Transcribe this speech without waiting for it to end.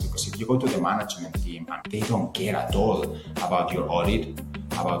you go to the management team and they don't care at all about your audit,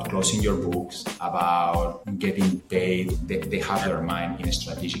 about closing your books, about getting paid. They have their mind in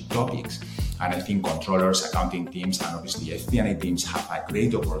strategic topics. And I think controllers, accounting teams, and obviously FP&A teams have a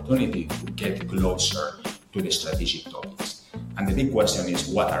great opportunity to get closer to the strategic topics. And the big question is,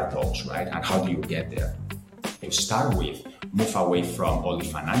 what are those, right? And how do you get there? You start with move away from all the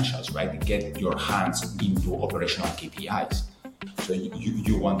financials, right? Get your hands into operational KPIs. So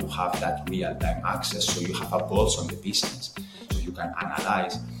you want to have that real-time access, so you have a pulse on the business, so you can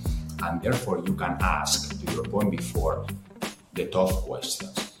analyze, and therefore you can ask, to your point before, the tough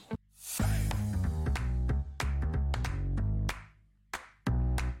questions.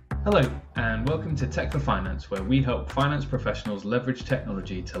 Hello, and welcome to Tech for Finance, where we help finance professionals leverage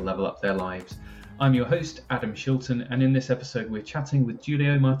technology to level up their lives. I'm your host, Adam Shilton, and in this episode we're chatting with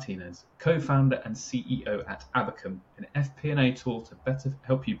Julio Martinez, co-founder and CEO at Abacum, an FP&A tool to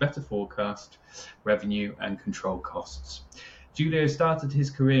help you better forecast revenue and control costs. Julio started his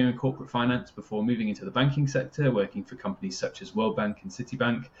career in corporate finance before moving into the banking sector, working for companies such as World Bank and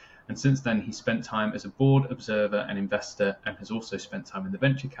Citibank, and since then he spent time as a board observer and investor, and has also spent time in the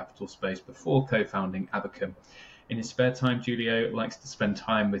venture capital space before co-founding Abacum. In his spare time, Julio likes to spend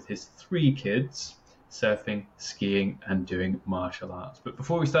time with his 3 kids, surfing, skiing, and doing martial arts. But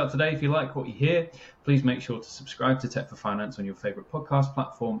before we start today, if you like what you hear, please make sure to subscribe to Tech for Finance on your favorite podcast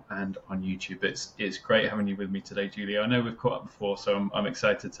platform and on YouTube. It's great having you with me today, Julio. I know we've caught up before, so I'm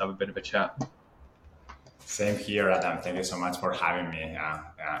excited to have a bit of a chat. Same here, Adam. Thank you so much for having me.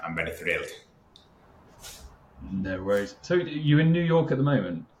 I'm very thrilled. No worries. So you're in New York at the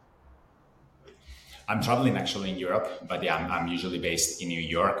moment? I'm traveling actually in Europe, but yeah, I'm usually based in New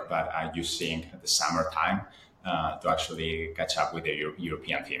York, but I'm using the summertime to actually catch up with the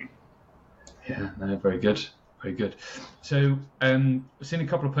European team. Yeah, no, very good. Very good. So I've seen a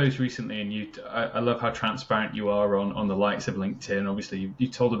couple of posts recently, and I love how transparent you are on the likes of LinkedIn. Obviously, you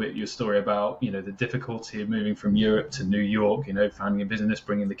told a bit of your story about, the difficulty of moving from Europe to New York, founding a business,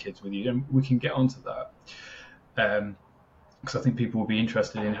 bringing the kids with you, and we can get onto that. Because I think people will be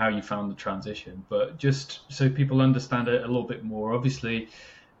interested in how you found the transition. But just so people understand it a little bit more, obviously,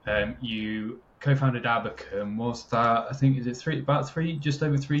 you co-founded Abacum. Was that, I think, just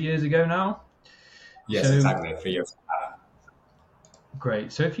over 3 years ago now? Yes, exactly, 3 years.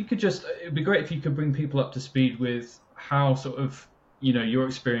 Great. So if you could it'd be great if you could bring people up to speed with how sort of, your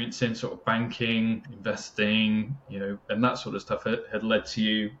experience in sort of banking, investing, and that sort of stuff had led to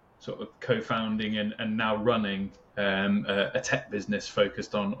you sort of co-founding and now running a tech business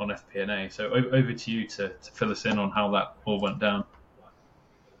focused on FP&A. So over to you to fill us in on how that all went down.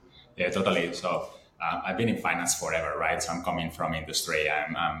 Yeah, totally. So I've been in finance forever, right? So I'm coming from industry.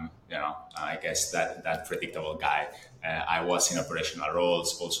 I'm I guess that predictable guy. I was in operational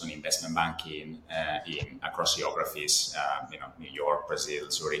roles, also in investment banking, across geographies, New York,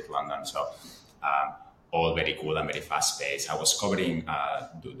 Brazil, Zurich, London. So all very cool and very fast paced. I was covering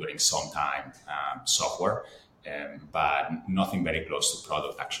during some time software, but nothing very close to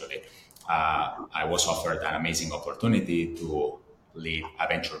product actually. I was offered an amazing opportunity to lead a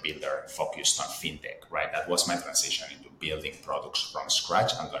venture builder focused on fintech, right? That was my transition into building products from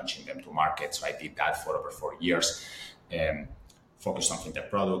scratch and launching them to market. So I did that for over 4 years, focused on fintech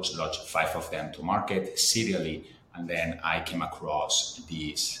products, launched 5 of them to market serially. And then I came across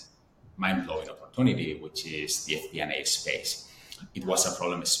this mind-blowing opportunity, which is the FP&A space. It was a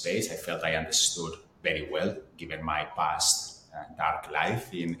problem space I felt I understood very well, given my past dark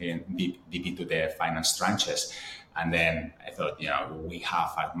life in deep into the finance trenches. And then I thought, we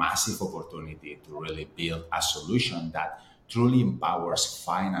have a massive opportunity to really build a solution that truly empowers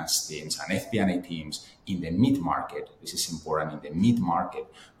finance teams and FP&A teams in the mid-market. This is important, in the mid-market,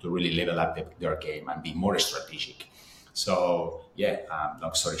 to really level up their game and be more strategic. So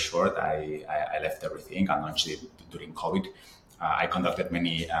long story short, I left everything and launched it during COVID. I conducted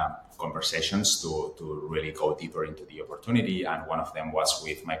many conversations to really go deeper into the opportunity, and one of them was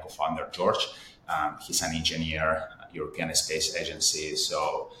with my co-founder George. He's an engineer, European Space Agency,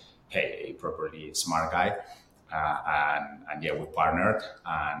 so a properly smart guy. And we partnered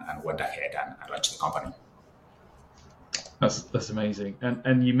and went ahead and launched the company. That's amazing.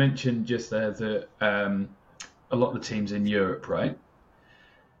 And you mentioned just there that a lot of the teams in Europe, right?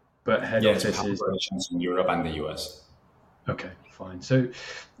 But head offices operations in Europe and the US. Okay, fine. So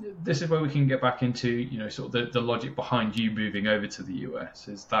this is where we can get back into, sort of the logic behind you moving over to the US.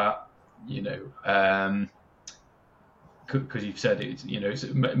 Is that, because you've said it's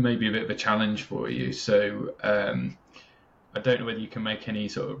maybe a bit of a challenge for you. So I don't know whether you can make any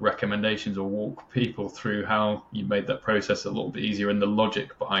sort of recommendations or walk people through how you made that process a little bit easier and the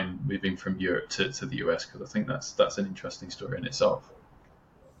logic behind moving from Europe to the US, because I think that's an interesting story in itself.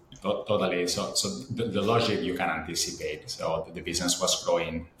 Totally. So the logic you can anticipate. So the business was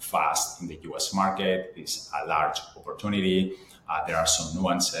growing fast in the US market. It's a large opportunity. There are some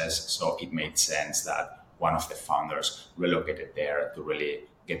nuances. So it made sense that one of the founders relocated there to really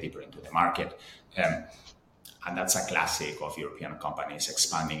get deeper into the market. And that's a classic of European companies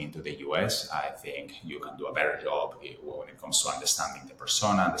expanding into the US. I think you can do a better job when it comes to understanding the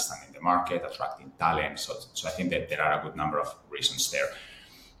persona, understanding the market, attracting talent. So I think that there are a good number of reasons there.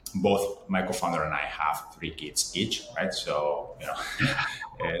 Both my co-founder and I have 3 kids each, right? So,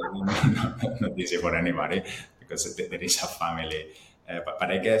 not easy for anybody because there is a family.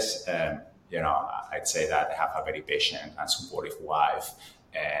 But I guess, I'd say that I have a very patient and supportive wife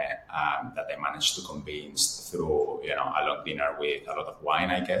that I managed to convince through, a long dinner with a lot of wine,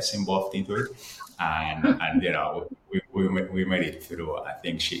 I guess, involved into it. And we made it through. I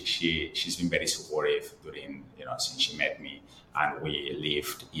think she's been very supportive during, since she met me. And we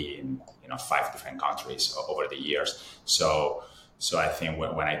lived in 5 different countries over the years. So I think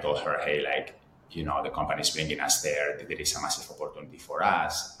when I told her, hey, the company is bringing us there is a massive opportunity for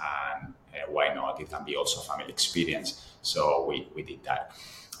us, and why not? It can be also a family experience. So we did that.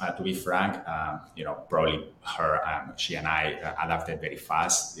 To be frank, probably she and I adapted very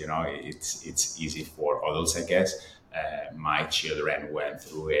fast. It's easy for adults, I guess. My children went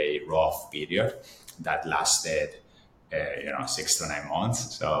through a rough period that lasted 6 to 9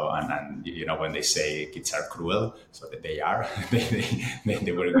 months. So, and when they say kids are cruel, so that they are,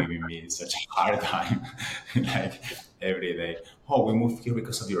 they were giving me such a hard time, like every day. Oh, we moved here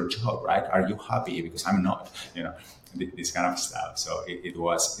because of your job, right? Are you happy? Because I'm not, this kind of stuff. So it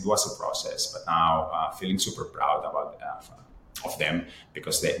was a process, but now feeling super proud about of them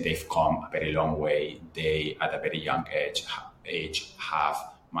because they've come a very long way. They, at a very young age have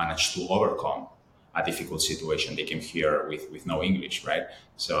managed to overcome a difficult situation. They came here with no English, right?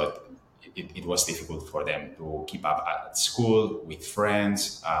 So it was difficult for them to keep up at school with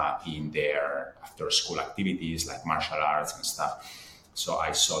friends in their after school activities like martial arts and stuff. So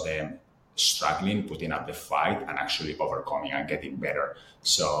I saw them struggling, putting up the fight and actually overcoming and getting better.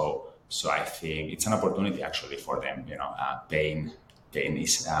 So I think it's an opportunity actually for them. Pain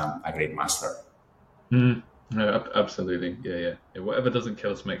is a great master. No, absolutely. Yeah. Whatever doesn't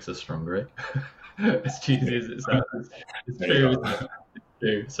kill us makes us stronger, right? As cheesy as it sounds, it's true. It's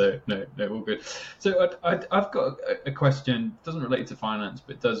true. So no, all good. So I've got a question. It doesn't relate to finance,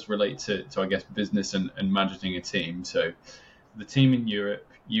 but does relate to I guess business and managing a team. So the team in Europe,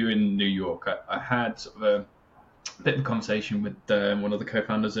 you in New York. I had sort of a bit of a conversation with one of the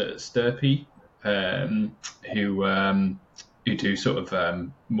co-founders at Stirpy, who do sort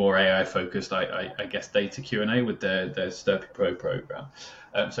of more AI focused, I guess, data Q&A with their Stirpy Pro program.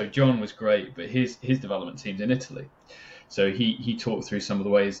 So John was great, but his development team's in Italy. So he talked through some of the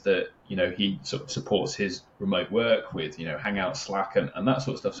ways that, he sort of supports his remote work with, Hangout, Slack and that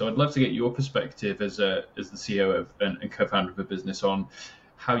sort of stuff. So I'd love to get your perspective as the CEO of and co-founder of a business on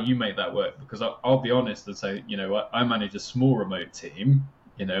how you make that work, because I'll be honest and say, I manage a small remote team,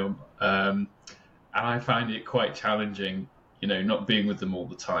 and I find it quite challenging, not being with them all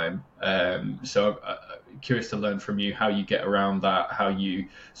the time. So I'm curious to learn from you how you get around that, how you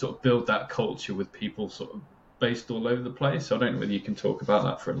sort of build that culture with people sort of based all over the place. So I don't know whether you can talk about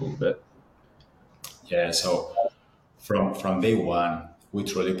that for a little bit. Yeah, so from day one, we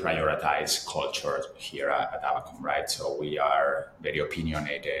truly prioritize culture here at Abacom, right? So we are very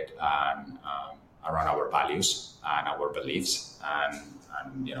opinionated and around our values and our beliefs,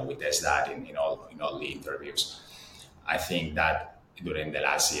 and we test that in all the interviews. I think that during the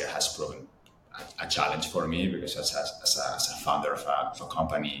last year has proven a challenge for me because as a founder of a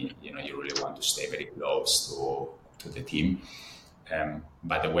company, you really want to stay very close to the team.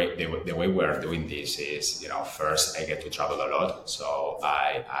 But the way we're doing this is, first I get to travel a lot. So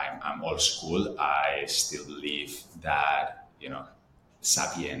I'm old school. I still believe that,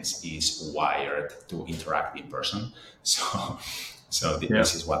 Sapiens is wired to interact in person. So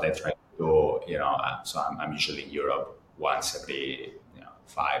this is what I try to do, so I'm usually in Europe once every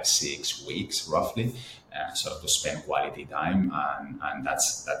 5-6 weeks roughly. So to spend quality time and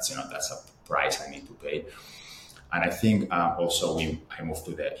that's a price I need to pay. And I think also I moved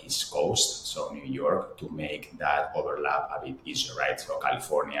to the East Coast, so New York, to make that overlap a bit easier, right? So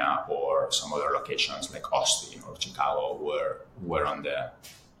California or some other locations like Austin or Chicago were on the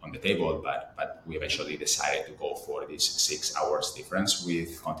on the table, but we eventually decided to go for this 6 hours difference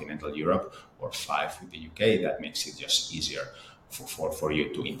with continental Europe or 5 with the UK. That makes it just easier for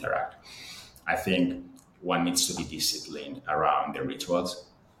you to interact. I think one needs to be disciplined around the rituals,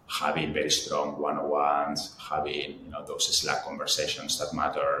 having very strong one-on-ones, having those Slack conversations that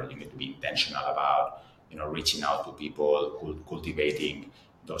matter. You need to be intentional about reaching out to people, cultivating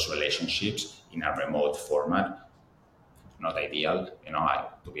those relationships in a remote format. Not ideal,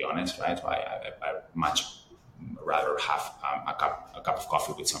 to be honest, right? So I much rather have a cup of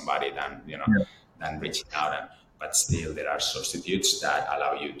coffee with somebody than reaching out. But still, there are substitutes that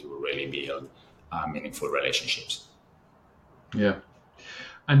allow you to really build meaningful relationships. Yeah.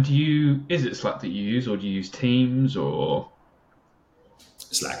 And is it Slack that you use, or do you use Teams or?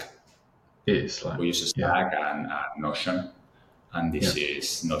 Slack. It is Slack. We use Slack and Notion, and this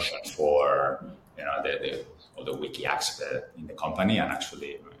is Notion for all the wiki aspect in the company, and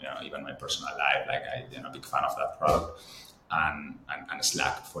actually even my personal life. Like I'm a big fan of that product, and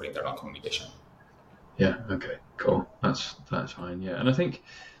Slack for internal communication. Yeah. Okay. Cool. That's fine. Yeah. And I think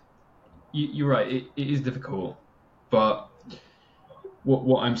you're right. It is difficult, but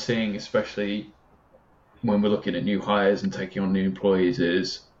what I'm seeing, especially when we're looking at new hires and taking on new employees,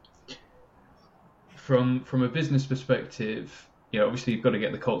 is from a business perspective. Obviously you've got to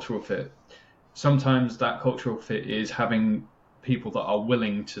get the cultural fit. Sometimes that cultural fit is having people that are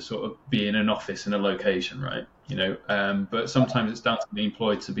willing to sort of be in an office in a location, right? But sometimes it's down to the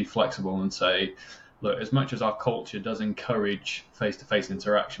employee to be flexible and say, look, as much as our culture does encourage face-to-face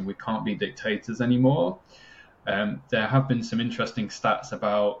interaction, we can't be dictators anymore. There have been some interesting stats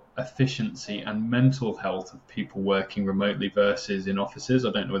about efficiency and mental health of people working remotely versus in offices.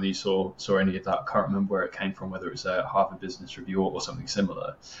 I don't know whether you saw any of that. I can't remember where it came from, whether it's a Harvard Business Review or something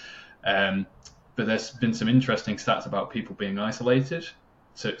similar. But there's been some interesting stats about people being isolated.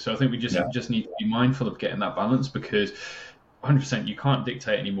 So I think we just need to be mindful of getting that balance, because 100% you can't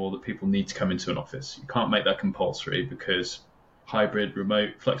dictate anymore that people need to come into an office. You can't make that compulsory, because hybrid,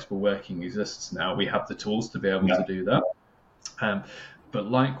 remote, flexible working exists now. We have the tools to be able to do that.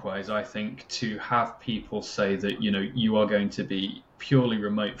 But likewise, I think to have people say that, you are going to be purely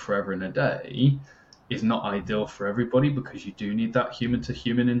remote forever and a day is not ideal for everybody, because you do need that human to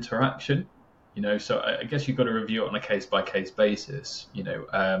human interaction. So I guess you've got to review it on a case by case basis.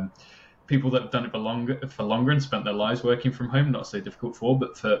 People that have done it for longer and spent their lives working from home, not so difficult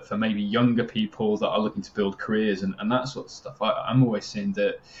but for maybe younger people that are looking to build careers and that sort of stuff, I'm always saying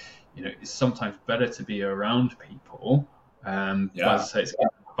that, it's sometimes better to be around people. But as I say, it's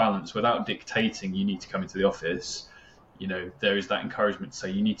a balance. Without dictating, you need to come into the office. There is that encouragement to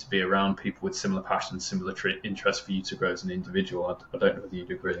say you need to be around people with similar passions, similar interests for you to grow as an individual. I don't know whether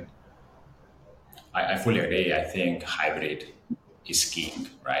you'd agree. I fully agree. I think hybrid is king,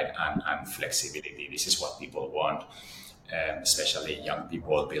 right? And flexibility. This is what people want, especially young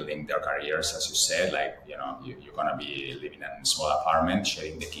people building their careers. As you said, you're going to be living in a small apartment,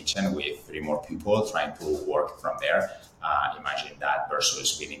 sharing the kitchen with 3 more people, trying to work from there. Imagine that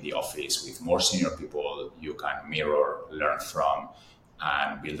versus being in the office with more senior people you can mirror, learn from,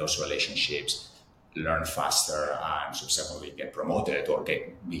 and build those relationships, learn faster, and subsequently get promoted or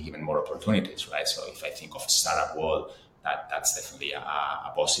be given more opportunities, right? So if I think of a startup world, that's definitely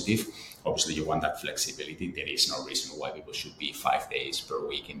a positive. Obviously, you want that flexibility. There is no reason why people should be 5 days per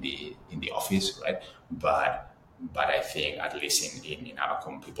week in the office, right? But I think at least in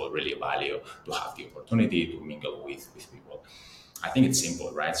Abacom, people really value to have the opportunity to mingle with people. I think it's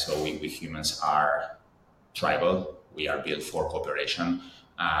simple, right? So we humans are tribal. We are built for cooperation,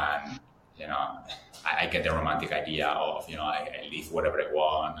 and I get the romantic idea of, I live wherever I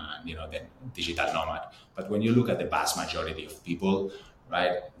want and, the digital nomad. But when you look at the vast majority of people,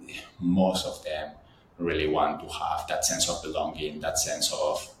 right, most of them really want to have that sense of belonging, that sense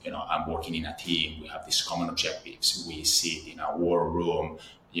of, I'm working in a team, we have these common objectives, we sit in a war room,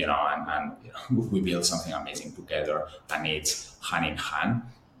 and we build something amazing together, and it's hand in hand.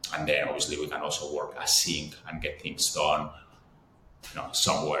 And then obviously we can also work as sync and get things done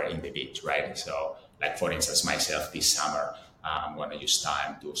somewhere in the beach, right? So, like for instance, myself this summer, I'm going to use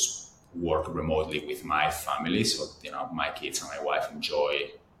time to work remotely with my family, so my kids and my wife enjoy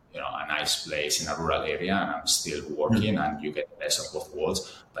a nice place in a rural area, and I'm still working, and you get the best of both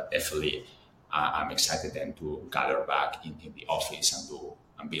worlds. But definitely, I'm excited then to gather back in the office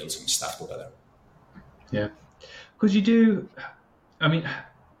and build some stuff together. Yeah, because you do. I mean,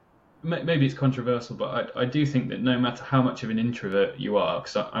 maybe it's controversial, but I do think that no matter how much of an introvert you are,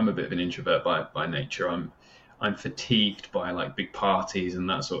 because I'm a bit of an introvert by nature, I'm fatigued by like big parties and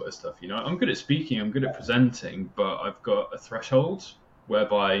that sort of stuff. I'm good at speaking, I'm good at presenting, but I've got a threshold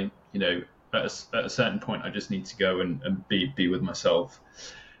whereby, at a certain point, I just need to go and be with myself.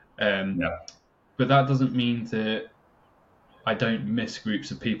 But that doesn't mean that I don't miss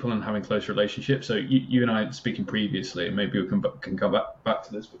groups of people and having close relationships. So you and I speaking previously, and maybe we can come back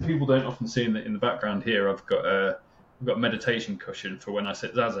to this, but people don't often see in the background here, I've got a meditation cushion for when I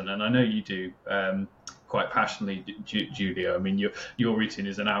sit zazen, and I know you do quite passionately, Julio. I mean, your routine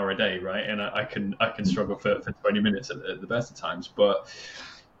is an hour a day, right? And I can struggle for 20 minutes at the best of times. But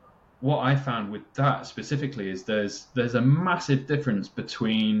what I found with that specifically is there's a massive difference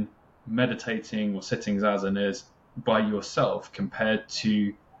between meditating or sitting zazen by yourself compared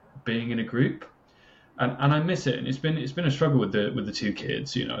to being in a group. And I miss it, and it's been a struggle with the two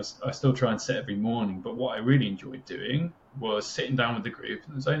kids. I still try and sit every morning, but what I really enjoyed doing was sitting down with the group.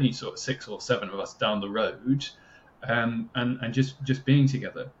 And there's only sort of 6 or 7 of us down the road, and just being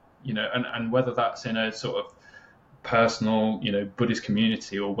together. And whether that's in a sort of personal, Buddhist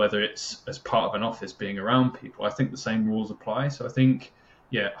community, or whether it's as part of an office being around people, I think the same rules apply. So I think,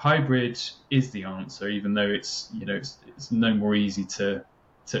 hybrid is the answer, even though it's no more easy to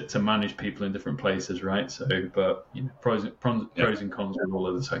manage people in different places, right? So, but pros and cons with all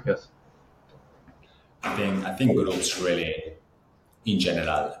of this, I guess. I think groups really, in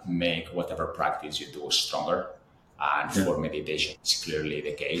general, make whatever practice you do stronger. And for meditation, it's clearly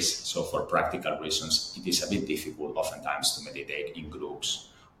the case. So for practical reasons, it is a bit difficult oftentimes to meditate in groups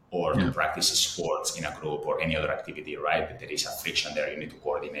or to practice sports in a group or any other activity, right? There is a friction there, you need to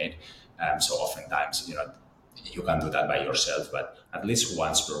coordinate. So oftentimes, you can do that by yourself, but at least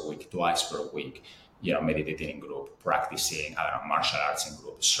once per week, twice per week, meditating in group, practicing martial arts in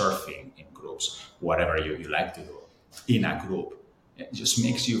group, surfing in groups, whatever you like to do in a group, it just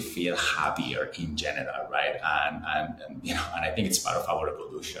makes you feel happier in general, right? And I think it's part of our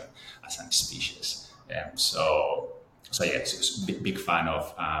evolution as a species. So yes, it's a big fan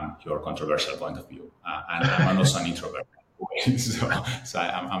of your controversial point of view, and I'm also an introvert, so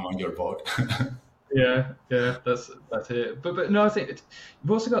I'm on your boat. Yeah, that's it. But no, I think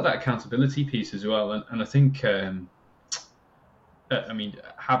you've also got that accountability piece as well, and I think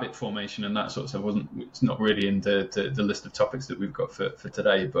habit formation and that sort of stuff it's not really in the list of topics that we've got for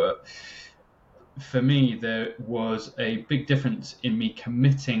today. But for me, there was a big difference in me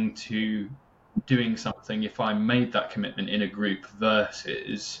committing to doing something if I made that commitment in a group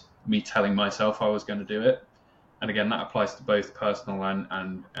versus me telling myself I was going to do it. And again, that applies to both personal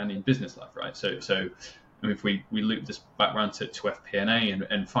and in business life, right? So if we loop this back around to FP&A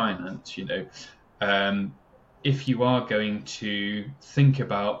and finance, if you are going to think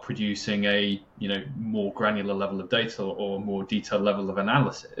about producing a more granular level of data or more detailed level of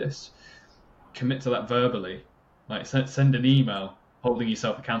analysis, commit to that verbally. Like send an email holding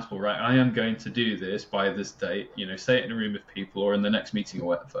yourself accountable, right? I am going to do this by this date. Say it in a room of people or in the next meeting or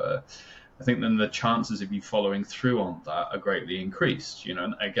whatever. I think then the chances of you following through on that are greatly increased.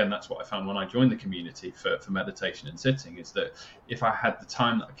 And again, that's what I found when I joined the community for meditation and sitting, is that if I had the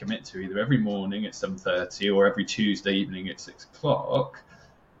time that I commit to either every morning at 7:30 or every Tuesday evening at 6 o'clock,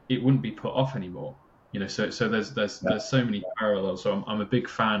 it wouldn't be put off anymore. So there's so many parallels. So I'm a big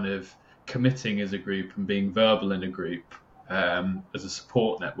fan of committing as a group and being verbal in a group as a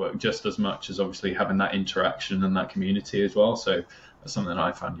support network, just as much as obviously having that interaction and that community as well. So that's something that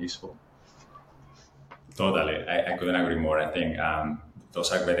I found useful. Totally, I couldn't agree more. I think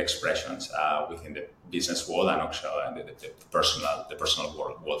those are great expressions within the business world and also the personal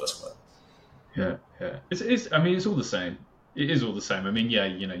world as well. Yeah. It's all the same. It is all the same. I mean,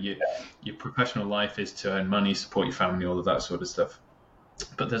 your professional life is to earn money, support your family, all of that sort of stuff.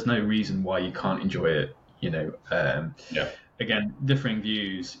 But there's no reason why you can't enjoy it. Again, differing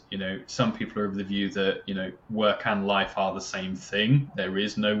views. Some people are of the view that work and life are the same thing. There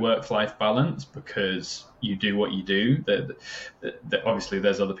is no work-life balance because you do what you do. That obviously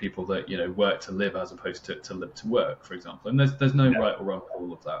there's other people that work to live as opposed to live to work, for example. And there's no right or wrong for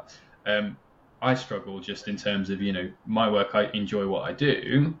all of that. I struggle just in terms of my work. I enjoy what I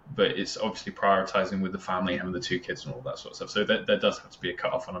do, but it's obviously prioritizing with the family, having the 2 kids and all that sort of stuff. So there does have to be a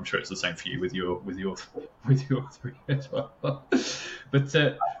cut off, and I'm sure it's the same for you with your 3 as well. But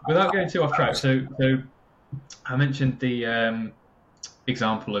without going too off track, so I mentioned the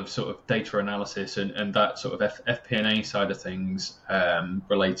example of sort of data analysis and that sort of FP&A side of things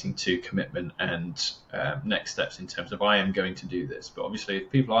relating to commitment and next steps in terms of I am going to do this. But obviously,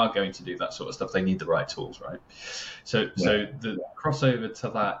 if people are going to do that sort of stuff, they need the right tools, right? So the crossover to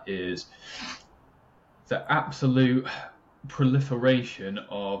that is the absolute proliferation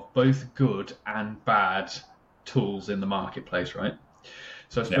of both good and bad tools in the marketplace, right?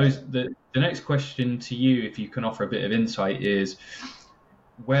 So I suppose the next question to you, if you can offer a bit of insight, is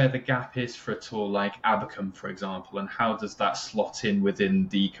where the gap is for a tool like Abacum, for example, and how does that slot in within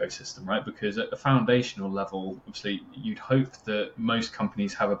the ecosystem, right? Because at the foundational level, obviously, you'd hope that most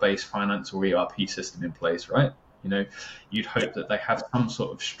companies have a base finance or ERP system in place, right? You know, you'd hope that they have some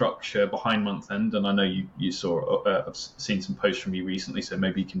sort of structure behind month end. And I know you saw, I've seen some posts from you recently, so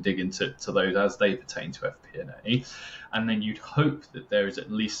maybe you can dig into those as they pertain to FP&A. And then you'd hope that there is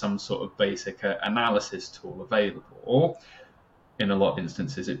at least some sort of basic analysis tool available. In a lot of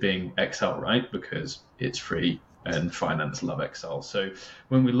instances, it being Excel, right? Because it's free and finance love Excel. So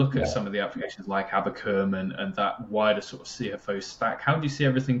when we look at some of the applications like Abacum and that wider sort of CFO stack, how do you see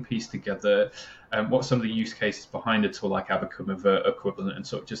everything pieced together? What are some of the use cases behind a tool like Abacum of equivalent, and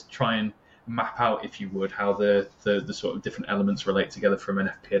sort of just try and map out, if you would, how the sort of different elements relate together from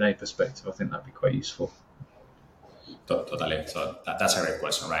an FP&A perspective? I think that'd be quite useful. Totally. So that's a great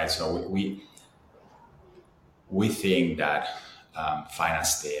question, right? So we think that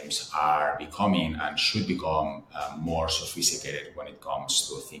finance teams are becoming and should become more sophisticated when it comes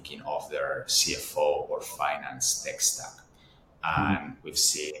to thinking of their CFO or finance tech stack. And we've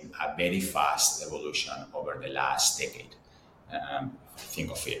seen a very fast evolution over the last decade.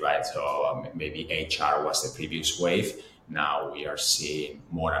 Think of it, right? So maybe HR was the previous wave. Now we are seeing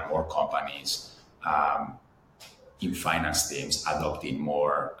more and more companies in finance teams adopting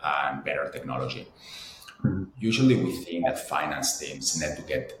more and better technology. Usually we think that finance teams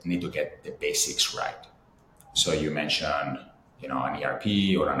need to get the basics right. So you mentioned, an ERP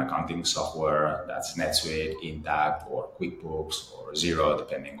or an accounting software, that's NetSuite, Intact, or QuickBooks, or Xero,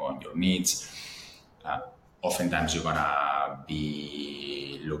 depending on your needs. Oftentimes you're gonna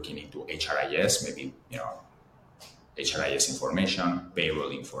be looking into HRIS, maybe, HRIS information,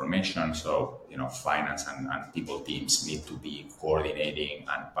 payroll information. So, finance and people teams need to be coordinating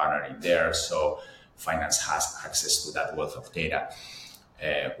and partnering there. So finance has access to that wealth of data.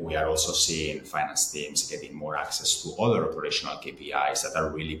 We are also seeing finance teams getting more access to other operational KPIs that are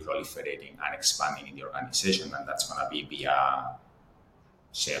really proliferating and expanding in the organization. And that's going to be via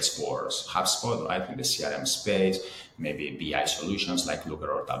Salesforce, HubSpot, right, in the CRM space, maybe BI solutions like Looker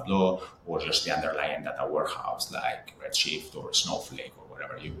or Tableau, or just the underlying data warehouse like Redshift or Snowflake or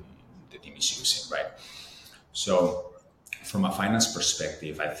whatever the team is using, right? So from a finance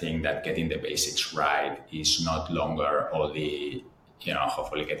perspective, I think that getting the basics right is not longer only,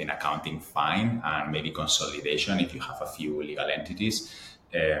 hopefully getting accounting fine and maybe consolidation if you have a few legal entities.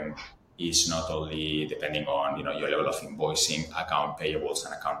 Is not only depending on, your level of invoicing, account payables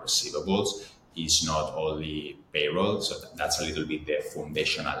and account receivables, is not only payroll. So that's a little bit the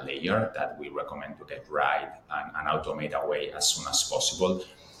foundational layer that we recommend to get right and automate away as soon as possible.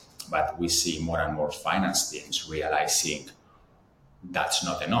 But we see more and more finance teams realizing that's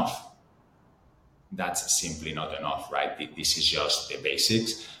not enough. That's simply not enough, right? This is just the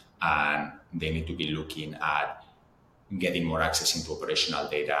basics, and they need to be looking at getting more access into operational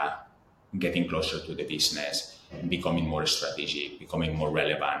data, getting closer to the business, becoming more strategic, becoming more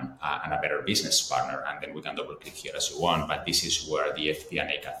relevant, and a better business partner. And then we can double click here as you want, but this is where the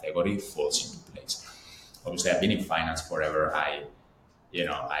FP&A category falls into place. Obviously, I've been in finance forever. I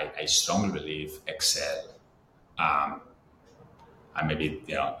strongly believe Excel, and maybe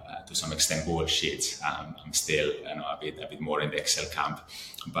to some extent Google Sheets. I'm still a bit more in the Excel camp,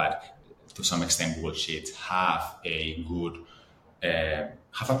 but to some extent Google Sheets have a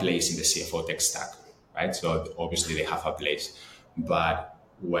place in the CFO tech stack, right? So obviously they have a place, but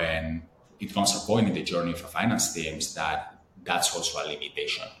when it comes a point in the journey for finance teams that's also a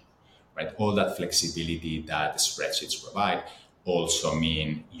limitation, right? All that flexibility that the spreadsheets provide also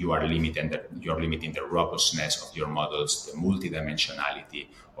mean you're limiting the robustness of your models, the multidimensionality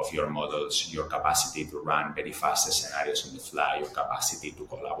of your models, your capacity to run very fast scenarios on the fly, your capacity to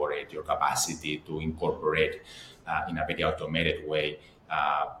collaborate, your capacity to incorporate in a very automated way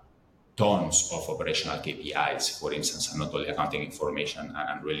tons of operational KPIs, for instance, and not only accounting information,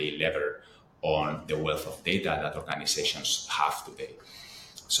 and really lever on the wealth of data that organizations have today.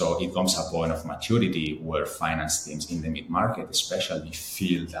 So it comes a point of maturity where finance teams in the mid-market especially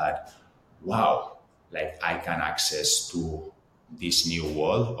feel that, wow, like I can access to this new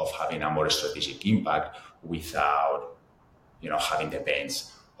world of having a more strategic impact without, having the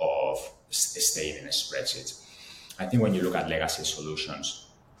pains of staying in a spreadsheet. I think when you look at legacy solutions,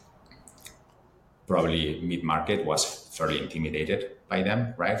 probably mid-market was fairly intimidated by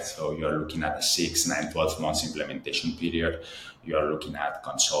them, right? So you're looking at a 6, 9, 12 months implementation period. You are looking at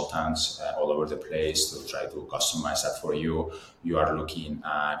consultants all over the place to try to customize that for you. You are looking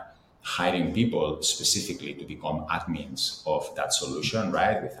at hiring people specifically to become admins of that solution,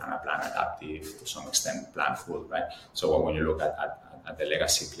 right? With Anaplan Adaptive, to some extent Planful, right? So when you look at at the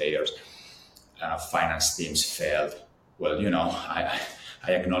legacy players, finance teams failed. Well, I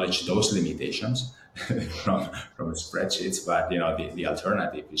acknowledge those limitations from spreadsheets, but the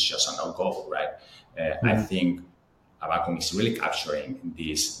alternative is just a no-go, right? I think Abacum is really capturing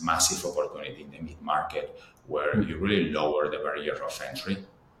this massive opportunity in the mid-market where you really lower the barrier of entry.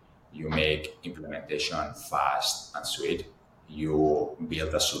 You make implementation fast and sweet. You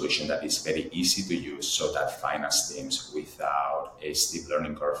build a solution that is very easy to use so that finance teams without a steep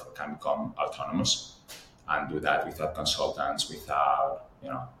learning curve can become autonomous and do that without consultants, without,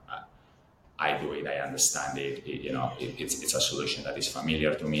 I do it, I understand it, it's a solution that is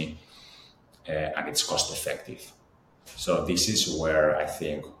familiar to me and it's cost effective. So this is where I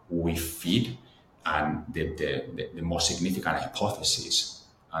think we fit, and the most significant hypothesis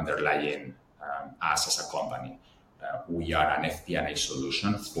underlying us as a company. We are an FP&A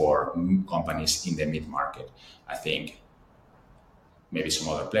solution for companies in the mid-market. I think maybe some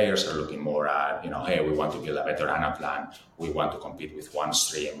other players are looking more at, hey, we want to build a better ANA plan. We want to compete with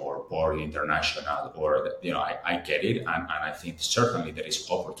OneStream or Board International, or, I get it. And I think certainly there is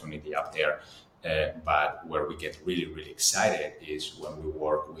opportunity up there. But where we get really, really excited is when we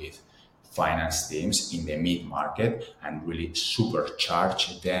work with finance teams in the mid-market and really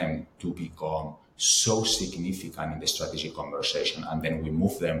supercharge them to become so significant in the strategic conversation. And then we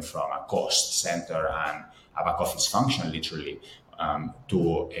move them from a cost center and a back office function, literally,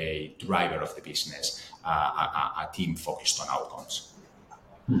 to a driver of the business, a team focused on outcomes.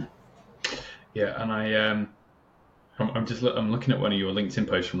 Yeah, and I'm looking at one of your LinkedIn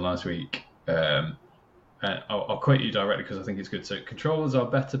posts from last week. I'll quote you directly because I think it's good. So controllers are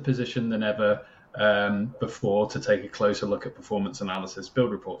better positioned than ever before to take a closer look at performance analysis,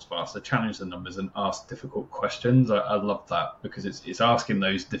 build reports faster, challenge the numbers, and ask difficult questions. I love that because it's asking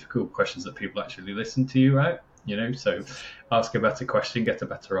those difficult questions that people actually listen to you, right? So ask a better question, get a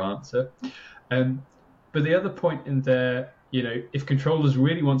better answer. But the other point in there, if controllers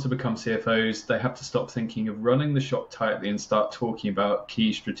really want to become CFOs, they have to stop thinking of running the shop tightly and start talking about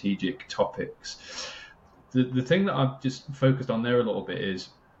key strategic topics. The thing that I've just focused on there a little bit is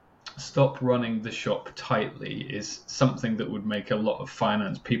stop running the shop tightly is something that would make a lot of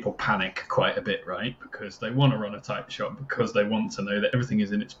finance people panic quite a bit, right? Because they want to run a tight shop, because they want to know that everything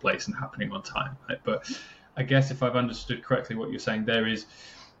is in its place and happening on time, right? But I guess if I've understood correctly what you're saying, there is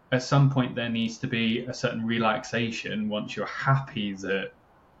at some point there needs to be a certain relaxation once you're happy that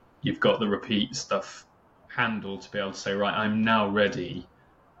you've got the repeat stuff handled to be able to say, right, I'm now ready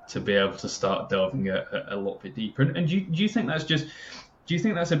to be able to start delving a lot bit deeper. And do you think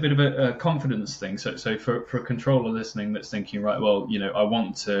that's a bit of a confidence thing? So for a controller listening that's thinking, right, well, I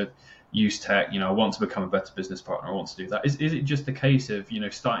want to use tech, I want to become a better business partner, I want to do that. Is it just a case of,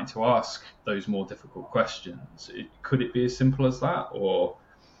 starting to ask those more difficult questions? Could it be as simple as that, or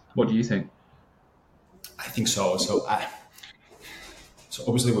what do you think? I think so. So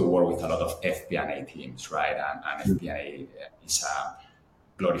obviously we work with a lot of FP&A teams, right? And FP&A is a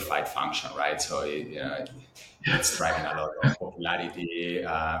glorified function, right? So it's driving a lot of popularity.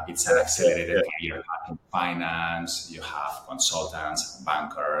 It's an accelerated career path in finance. You have consultants,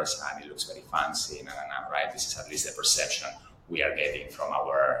 bankers, and it looks very fancy, right? This is at least the perception we are getting from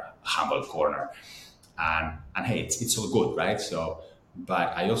our humble corner. And hey, it's all good, right? So,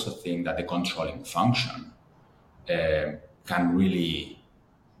 but I also think that the controlling function can really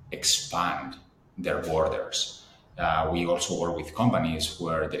expand their borders. We also work with companies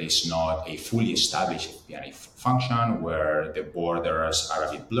where there is not a fully established FP&A function, where the borders are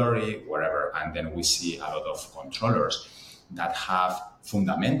a bit blurry, wherever. And then we see a lot of controllers that have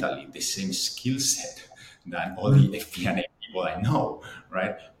fundamentally the same skill set than all the FP&A people I know,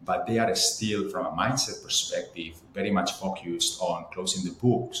 right? But they are still, from a mindset perspective, very much focused on closing the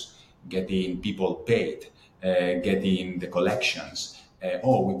books, getting people paid, getting the collections.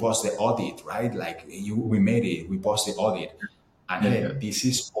 We passed the audit, right? We made it, we passed the audit. And this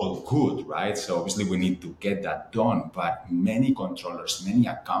is all good, right? So obviously we need to get that done. But many controllers, many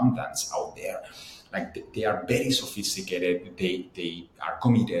accountants out there, they are very sophisticated, they are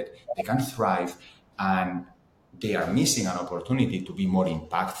committed, they can thrive, and they are missing an opportunity to be more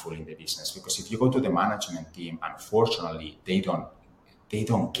impactful in the business. Because if you go to the management team, unfortunately, they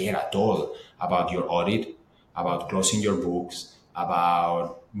don't care at all about your audit, about closing your books,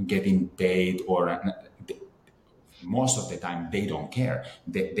 about getting paid, or most of the time they don't care.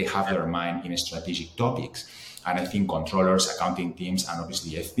 They have their mind in strategic topics. And I think controllers, accounting teams, and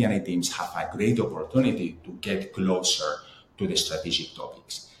obviously FP&A teams have a great opportunity to get closer to the strategic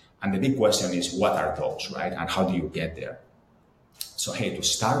topics. And the big question is, what are those, right? And how do you get there? So, hey, to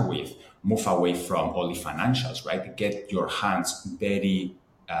start with, move away from only financials, right? Get your hands very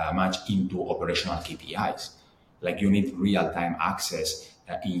much into operational KPIs. Like you need real-time access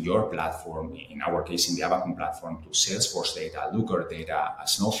in your platform, in our case, in the Abacum platform, to Salesforce data, Looker data,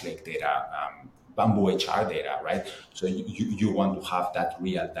 Snowflake data, Bamboo HR data, right? So you want to have that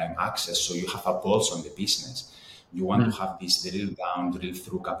real-time access so you have a pulse on the business. You want to have this drill down, drill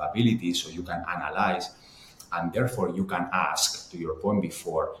through capability so you can analyze, and therefore you can ask, to your point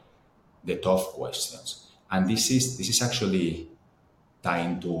before, the tough questions. And this is actually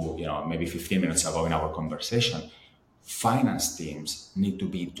tying to, maybe 15 minutes ago in our conversation. Finance teams need to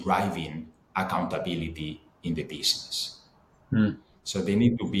be driving accountability in the business. So they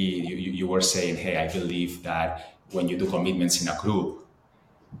need to be, you were saying, hey, I believe that when you do commitments in a group,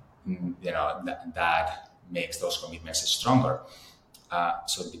 that makes those commitments stronger.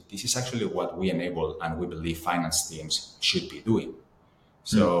 So this is actually what we enable and we believe finance teams should be doing.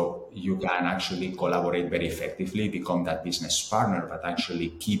 So you can actually collaborate very effectively, become that business partner, but actually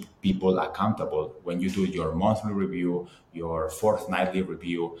keep people accountable. When you do your monthly review, your fortnightly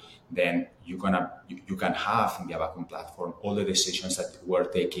review, then you can have in the Abacum platform all the decisions that were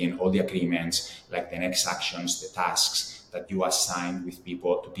taken, all the agreements, like the next actions, the tasks that you assign with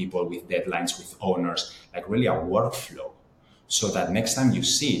people with deadlines, with owners, like really a workflow. So that next time you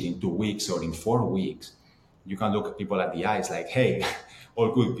see it in 2 weeks or in 4 weeks, you can look at people at the eyes like, hey, all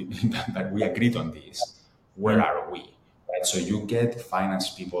good, but we agreed on this. Where are we? Right? So you get finance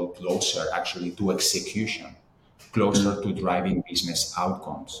people closer actually to execution, closer to driving business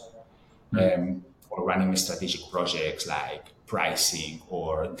outcomes, or running strategic projects like pricing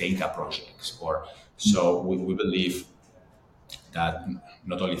or data projects. So we believe that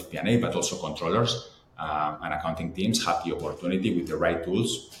not only FP&A, but also controllers and accounting teams have the opportunity with the right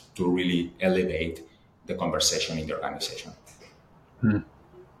tools to really elevate the conversation in the organization. And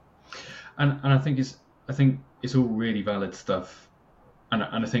I think it's all really valid stuff. And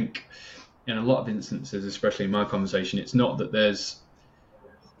I think in a lot of instances, especially in my conversation, it's not that there's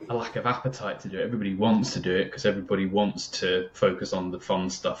a lack of appetite to do it. Everybody wants to do it because everybody wants to focus on the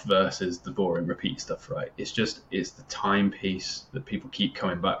fun stuff versus the boring repeat stuff, right? It's the time piece that people keep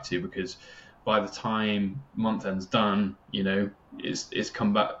coming back to, because by the time month end's done, it's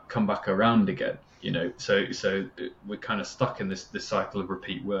come back around again. So we're kind of stuck in this cycle of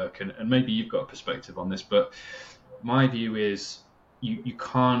repeat work, and maybe you've got a perspective on this, but my view is you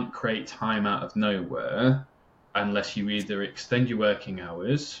can't create time out of nowhere unless you either extend your working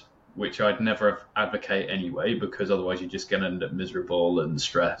hours, which I'd never advocate anyway, because otherwise you're just going to end up miserable and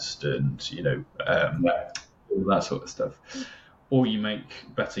stressed and all that sort of stuff, or you make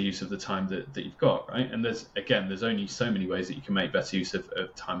better use of the time that you've got, right? And there's only so many ways that you can make better use of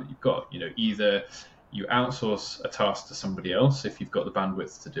time that you've got. Either you outsource a task to somebody else if you've got the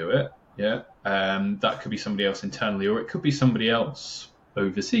bandwidth to do it. That could be somebody else internally, or it could be somebody else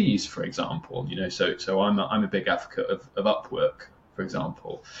overseas, for example. So I'm a big advocate of Upwork, for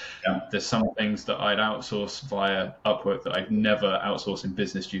example. There's some things that I'd outsource via Upwork that I'd never outsource in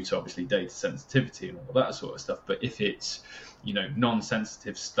business due to obviously data sensitivity and all that sort of stuff. But if it's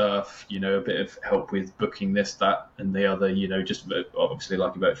non-sensitive stuff, a bit of help with booking this, that, and the other, just obviously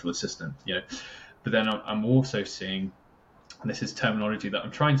like a virtual assistant, But then I'm also seeing, and this is terminology that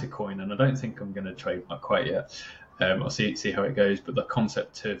I'm trying to coin, and I don't think I'm going to trademark quite yet. I'll see how it goes, but the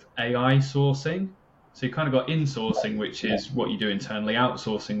concept of AI sourcing. So you kind of got insourcing, which is what you do internally,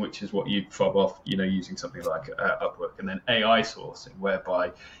 outsourcing, which is what you fob off, using something like Upwork, and then AI sourcing,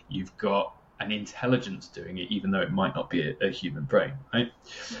 whereby you've got an intelligence doing it, even though it might not be a human brain, right?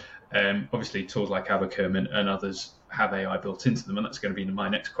 Obviously, tools like Abacum and others have AI built into them, and that's going to be my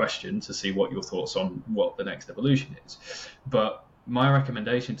next question, to see what your thoughts on what the next evolution is. But my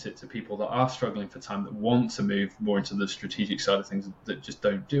recommendation to people that are struggling for time, that want to move more into the strategic side of things, that just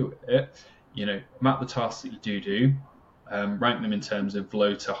don't do it, map the tasks that you do, rank them in terms of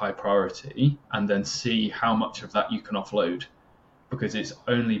low to high priority, and then see how much of that you can offload, because it's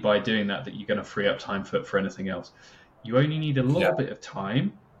only by doing that you're going to free up time for anything else. You only need a little bit of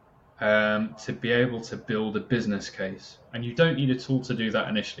time to be able to build a business case, and you don't need a tool to do that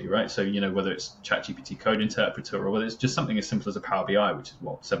initially, right? So whether it's ChatGPT code interpreter, or whether it's just something as simple as a Power BI, which is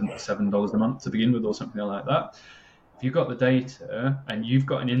what, $7 a month to begin with, or something like that. If you've got the data and you've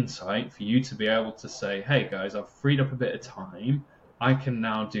got an insight for you to be able to say, hey guys, I've freed up a bit of time, I can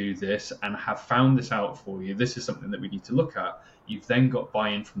now do this and have found this out for you, this is something that we need to look at. You've then got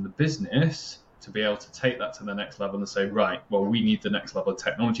buy-in from the business to be able to take that to the next level and say, right, well, we need the next level of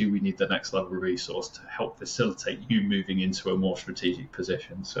technology, we need the next level of resource to help facilitate you moving into a more strategic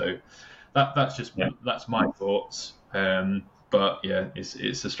position. So that's my thoughts. But yeah,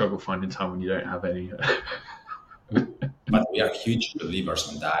 it's a struggle finding time when you don't have any. But we are huge believers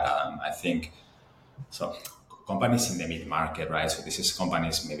on that. I think so. Companies in the mid market, right? So this is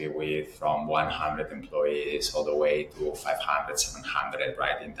companies maybe with from 100 employees all the way to 500, 700,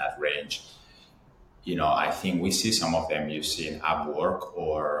 right, in that range. I think we see some of them using Upwork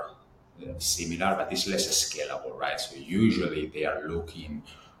or similar, but it's less scalable, right? So usually they are looking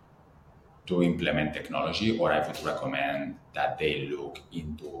to implement technology, or I would recommend that they look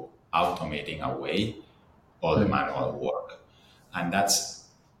into automating away all the manual work. And that's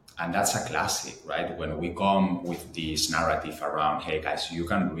a classic, right? When we come with this narrative around, hey guys, you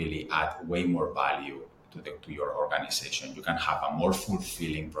can really add way more value to your organization. You can have a more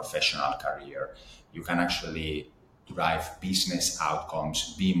fulfilling professional career. You can actually drive business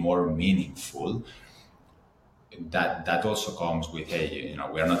outcomes, be more meaningful. That also comes with, hey,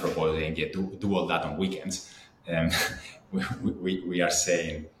 we are not proposing do all that on weekends. We are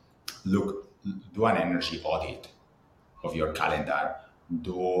saying, look, do an energy audit of your calendar,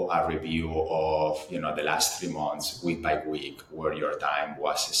 do a review of the last 3 months, week by week, where your time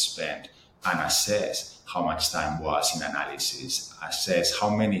was spent, and assess how much time was in analysis, assess how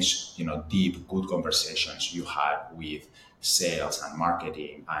many deep, good conversations you had with sales and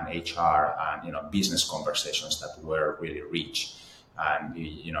marketing and HR and business conversations that were really rich. And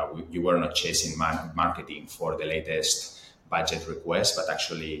you were not chasing marketing for the latest budget request, but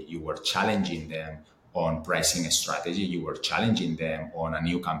actually you were challenging them on pricing strategy. You were challenging them on a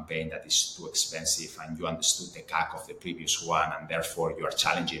new campaign that is too expensive, and you understood the CAC of the previous one, and therefore you are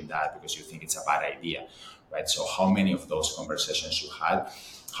challenging that because you think it's a bad idea, right? So how many of those conversations you had?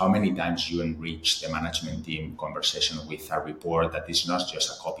 How many times you enrich the management team conversation with a report that is not just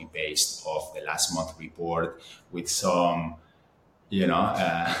a copy paste of the last month report with some,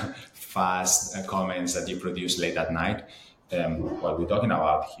 fast comments that you produce late at night? What we're talking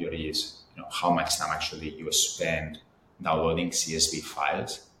about here is how much time actually you spend downloading CSV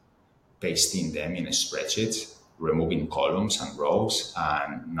files, pasting them in spreadsheets, removing columns and rows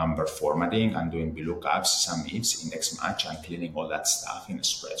and number formatting and doing VLOOKUPs, sum ifs, index match, and cleaning all that stuff in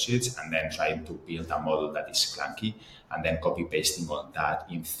spreadsheets, and then trying to build a model that is clunky, and then copy pasting all that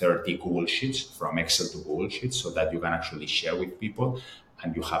in 30 Google Sheets, from Excel to Google Sheets, so that you can actually share with people.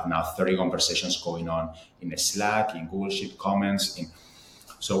 And you have now 30 conversations going on in Slack, in Google Sheet comments.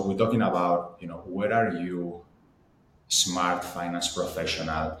 So we're talking about, where are you, smart finance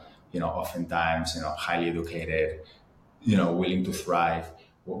professional, oftentimes, highly educated, willing to thrive.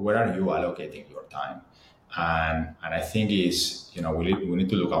 Where are you allocating your time? And I think we need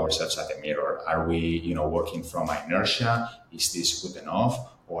to look ourselves at the mirror. Are we, working from inertia? Is this good enough?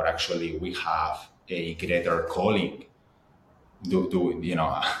 Or actually we have a greater calling?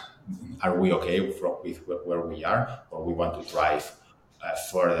 Are we okay with where we are, or we want to drive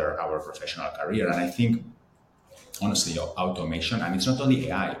further our professional career? And I think, honestly, automation, and it's not only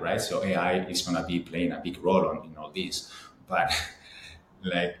AI, right? So AI is going to be playing a big role in all this, but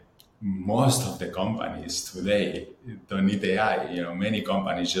like most of the companies today don't need AI. Many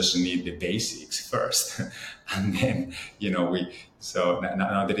companies just need the basics first, and then so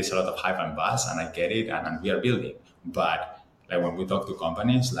now there is a lot of hype and buzz, and I get it, and we are building. But like when we talk to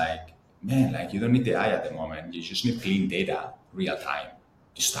companies, you don't need AI at the moment. You just need clean data, real time,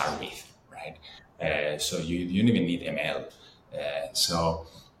 to start with, right? So you don't even need ML. So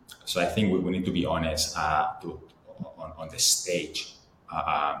I think we need to be honest on the stage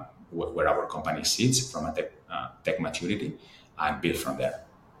where our company sits from a tech maturity, and build from there.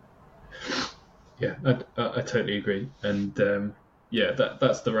 Yeah, I totally agree. And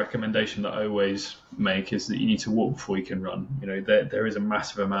that's the recommendation that I always make, is that you need to walk before you can run. There is a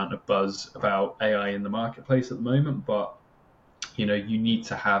massive amount of buzz about AI in the marketplace at the moment, but you need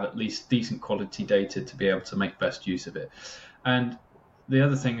to have at least decent quality data to be able to make best use of it. And the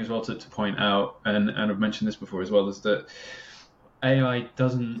other thing as well to point out, and I've mentioned this before as well, is that AI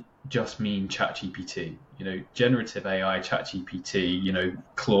doesn't just mean ChatGPT. Generative AI, ChatGPT,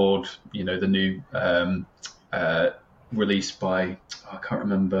 Claude, the new released by, I can't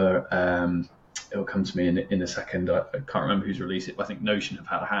remember, it'll come to me in a second. I can't remember who's released it, but I think Notion have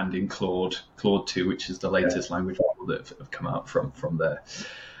had a hand in Claude 2, which is the latest language model that have come out from there.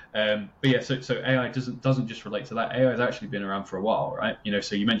 But yeah, so AI doesn't just relate to that. AI has actually been around for a while, right?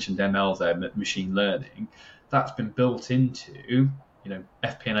 So you mentioned ML there, machine learning. That's been built into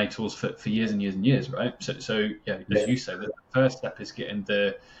FP&A tools for years and years and years, right? So yeah, as you say, the first step is getting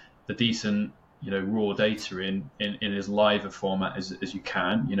the decent raw data in as live a format as you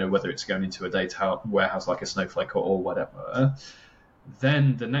can, whether it's going into a data warehouse like a Snowflake or whatever.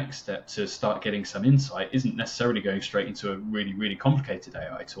 then the next step to start getting some insight isn't necessarily going straight into a really, really complicated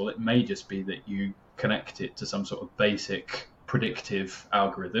AI tool. It may just be that you connect it to some sort of basic predictive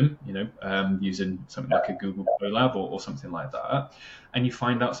algorithm, using something like a Google Colab or something like that, and you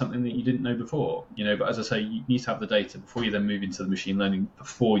find out something that you didn't know before. But as I say, you need to have the data before you then move into the machine learning,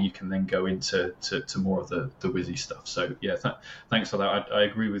 before you can then go into to more of the whizzy stuff. So yeah, thanks for that. I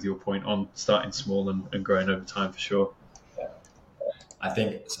agree with your point on starting small and growing over time for sure. I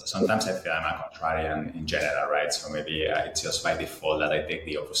think sometimes I feel I'm a contrarian in general, right? So maybe it's just by default that I take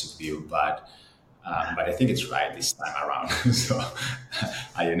the opposite view, but I think it's right this time around. So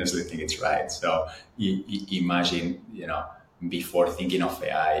I honestly think it's right. So imagine, before thinking of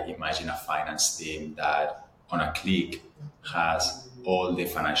AI, imagine a finance team that on a click has all the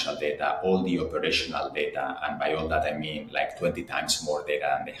financial data, all the operational data, and by all that I mean like 20 times more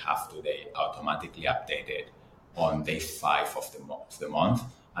data than they have today, automatically updated on day 5 of the month,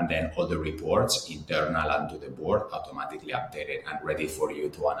 and then all the reports, internal and to the board, automatically updated and ready for you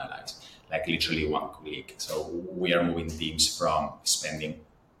to analyze, like literally one click. So we are moving teams from spending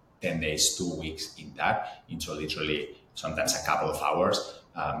 10 days, 2 weeks in that, into literally sometimes a couple of hours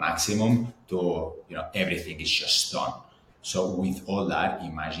maximum, to everything is just done. So with all that,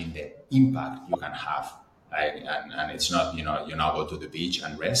 imagine the impact you can have, right? And it's not, you now go to the beach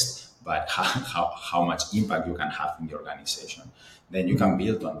and rest, but how much impact you can have in the organization. Then you can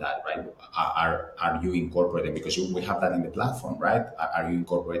build on that, right? Are you incorporating, because we have that in the platform, right? Are you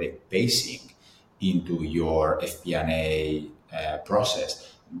incorporating pacing into your FP&A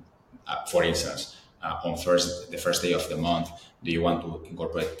process? For instance, on the first day of the month, do you want to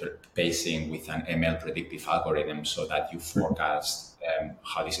incorporate pacing with an ML predictive algorithm so that you forecast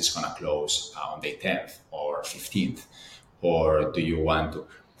how this is going to close on day 10th or 15th? Or do you want to?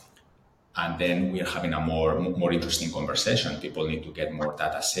 And then we're having a more interesting conversation. People need to get more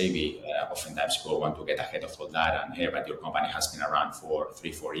data savvy. Oftentimes people want to get ahead of all that. And hey, but your company has been around for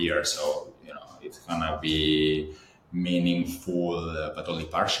 3-4 years. So, it's going to be meaningful, but only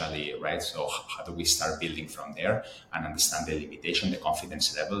partially, right? So how do we start building from there and understand the limitation, the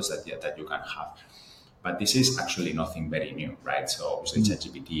confidence levels that you can have? But this is actually nothing very new, right? So obviously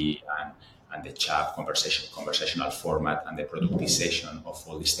ChatGPT and the chat conversational format and the productization of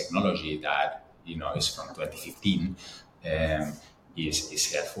all this technology that is from 2015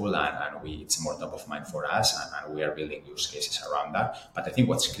 is helpful, and it's more top of mind for us, and we are building use cases around that. But I think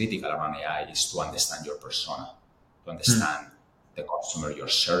what's critical around AI is to understand your persona, to understand the customer you're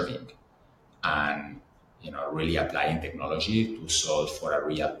serving, and really applying technology to solve for a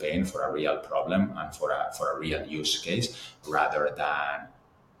real pain, for a real problem, and for a real use case, rather than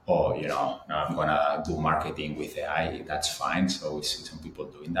now I'm gonna do marketing with AI. That's fine. So we see some people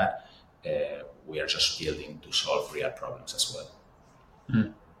doing that. We are just building to solve real problems as well.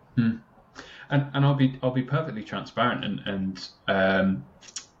 Mm-hmm. And I'll be perfectly transparent and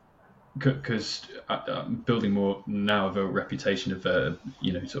because I'm building more now of a reputation of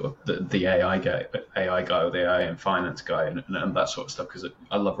sort of the AI guy or the AI and finance guy and that sort of stuff, because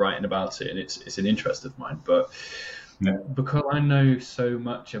I love writing about it and it's an interest of mine. But because I know so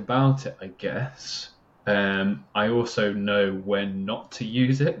much about it, I guess I also know when not to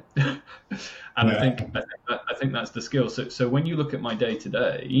use it, and I think that's the skill. So when you look at my day to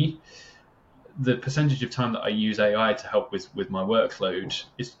day, the percentage of time that I use AI to help with my workload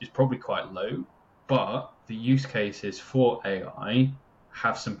is probably quite low, but the use cases for AI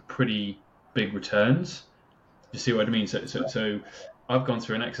have some pretty big returns. You see what I mean? So I've gone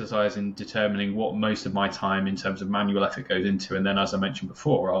through an exercise in determining what most of my time in terms of manual effort goes into, and then, as I mentioned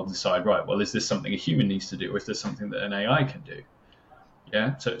before, I'll decide, right, well, is this something a human needs to do, or is this something that an AI can do?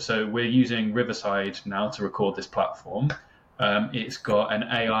 Yeah. So we're using Riverside now to record this platform. It's got an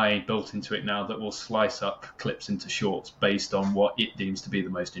AI built into it now that will slice up clips into shorts based on what it deems to be the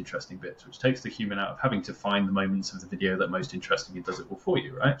most interesting bits, which takes the human out of having to find the moments of the video that are most interesting and does it all for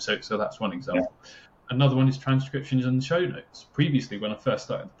you, right? So that's one example. Yeah. Another one is transcriptions and show notes. Previously, when I first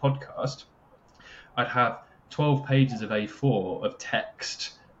started the podcast, I'd have 12 pages of A4 of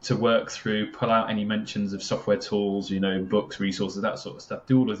text to work through, pull out any mentions of software tools, books, resources, that sort of stuff,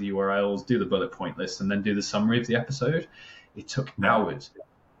 do all of the URLs, do the bullet point list, and then do the summary of the episode. It took hours.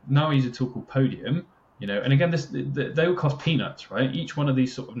 Now I use a tool called Podium, and again, they all cost peanuts, right? Each one of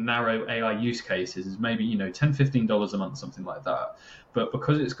these sort of narrow AI use cases is maybe, $10, $15 a month, something like that. But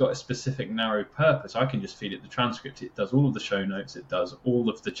because it's got a specific narrow purpose, I can just feed it the transcript. It does all of the show notes. It does all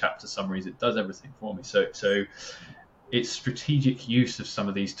of the chapter summaries. It does everything for me. So it's strategic use of some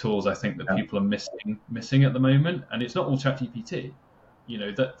of these tools, I think, that people are missing at the moment. And it's not all ChatGPT.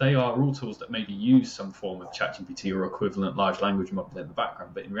 that they are all tools that maybe use some form of ChatGPT or equivalent large language model in the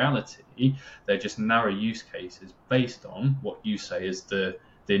background, but in reality, they're just narrow use cases based on what you say is the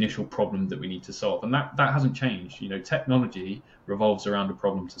initial problem that we need to solve. And that hasn't changed. Technology revolves around a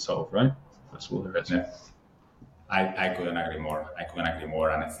problem to solve, right? That's all there is. Yeah. I couldn't agree more.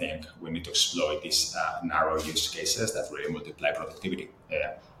 And I think we need to exploit these narrow use cases that really multiply productivity.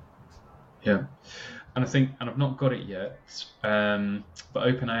 Yeah. And I've not got it yet, but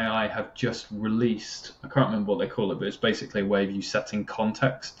OpenAI have just released, I can't remember what they call it, but it's basically a way of you setting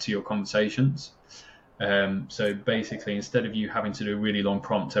context to your conversations. So basically, instead of you having to do a really long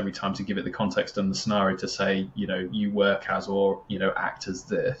prompt every time to give it the context and the scenario to say, you work as or, act as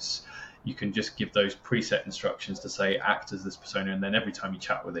this, you can just give those preset instructions to say act as this persona, and then every time you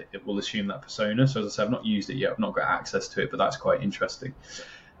chat with it, it will assume that persona. So as I said, I've not used it yet, I've not got access to it, but that's quite interesting.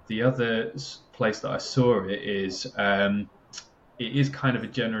 The other place that I saw it is kind of a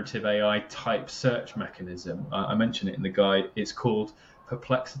generative AI type search mechanism. I mentioned it in the guide. It's called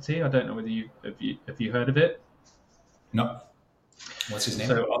Perplexity. I don't know whether have you heard of it? No. What's his name?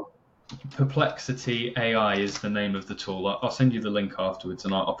 So Perplexity AI is the name of the tool. I'll send you the link afterwards,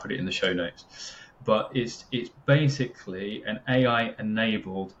 and I'll put it in the show notes. But it's basically an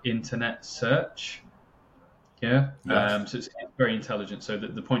AI-enabled internet search. Yeah. So it's very intelligent. So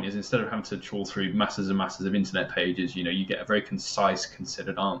the point is, instead of having to trawl through masses and masses of internet pages, you get a very concise,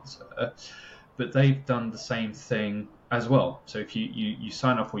 considered answer. But they've done the same thing as well. So if you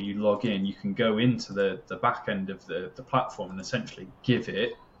sign up or you log in, you can go into the back end of the platform and essentially give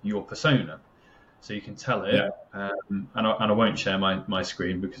it your persona. So you can tell it, and I won't share my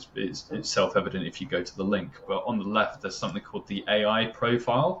screen because it's self-evident if you go to the link. But on the left, there's something called the AI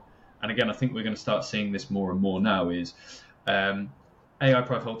profile. And again, I think we're going to start seeing this more and more now is AI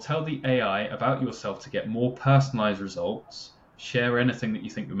profile. Tell the AI about yourself to get more personalized results. Share anything that you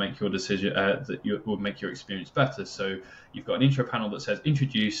think would make your decision, would make your experience better. So you've got an intro panel that says,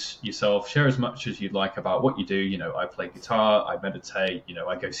 introduce yourself, share as much as you'd like about what you do. I play guitar, I meditate,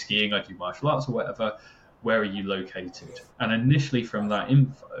 I go skiing, I do martial arts or whatever. Where are you located? And initially from that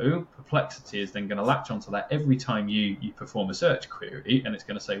info, Perplexity is then going to latch onto that every time you perform a search query, and it's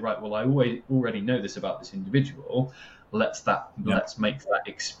going to say, right, well, I already know this about this individual. Let's make that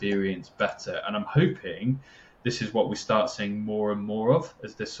experience better. And I'm hoping this is what we start seeing more and more of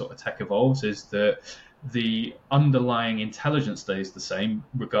as this sort of tech evolves, is that the underlying intelligence stays the same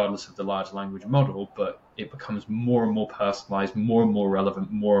regardless of the large language model, but it becomes more and more personalized, more and more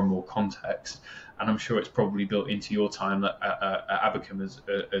relevant, more and more context. And I'm sure it's probably built into your time at Abacum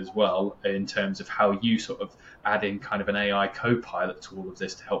as well, in terms of how you sort of add in kind of an AI co-pilot to all of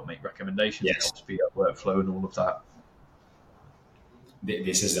this to help make recommendations, to help speed up workflow and all of that.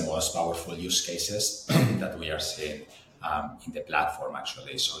 This is the most powerful use cases that we are seeing in the platform,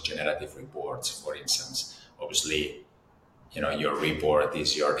 actually. So generative reports, for instance, obviously, your report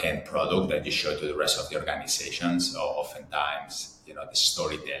is your end product that you show to the rest of the organization. So oftentimes, the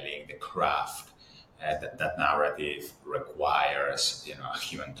storytelling, the craft, that narrative requires, a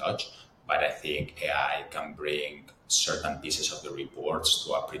human touch. But I think AI can bring certain pieces of the reports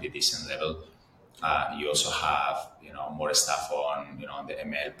to a pretty decent level. You also have, more stuff on the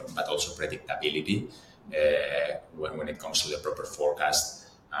ML, but also predictability when it comes to the proper forecast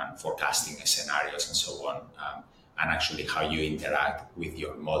and forecasting scenarios and so on, and actually how you interact with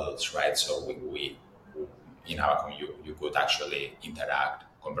your models, right? So we in Avacom, you could actually interact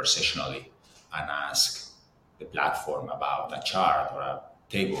conversationally and ask the platform about a chart or a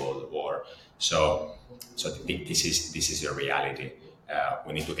table, or so this is your reality.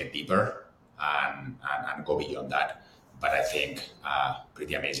 We need to get deeper and go beyond that. But I think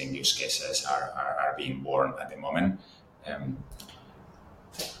pretty amazing use cases are being born at the moment.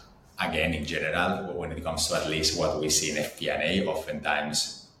 Again, in general, when it comes to at least what we see in FP&A,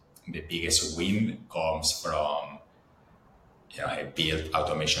 oftentimes the biggest win comes from a built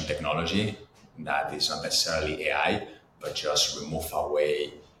automation technology that is not necessarily AI, but just remove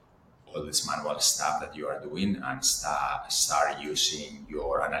away all this manual stuff that you are doing and start using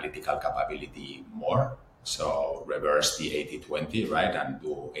your analytical capability more. So reverse the 80-20, right, and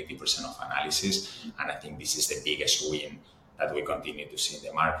do 80% of analysis. And I think this is the biggest win that we continue to see in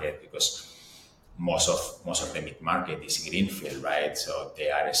the market, because most of the mid-market is greenfield, right? So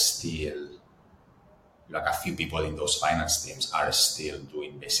they are still, like a few people in those finance teams are still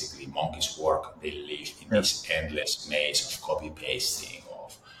doing basically monkey's work. They live in this endless maze of copy-pasting,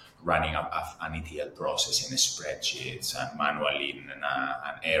 of running an ETL process in spreadsheets and manually and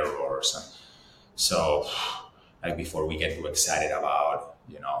errors. And so, like, before we get too excited about,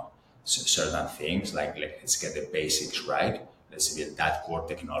 certain things, like let's get the basics right. let's build that core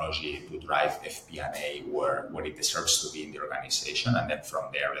technology to drive FP&A where it deserves to be in the organization, and then from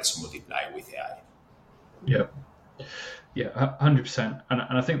there, let's multiply with AI. Yeah. Yeah, 100%. And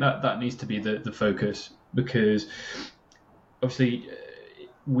I think that needs to be the focus, because obviously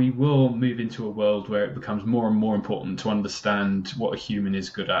we will move into a world where it becomes more and more important to understand what a human is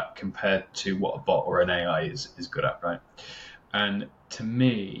good at compared to what a bot or an AI is good at, right? And to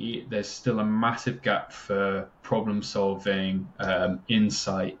me, there's still a massive gap for problem solving,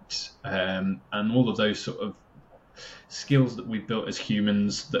 insight, and all of those sort of skills that we've built as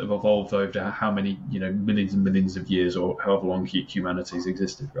humans that have evolved over how many, millions and millions of years, or however long humanity's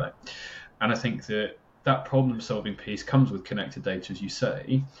existed, right? And I think that problem solving piece comes with connected data, as you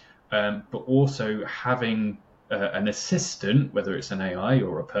say, but also having an assistant, whether it's an AI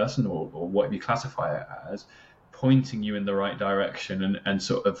or a person or whatever you classify it as, pointing you in the right direction and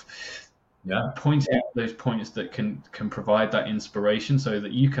sort of pointing out those points that can provide that inspiration, so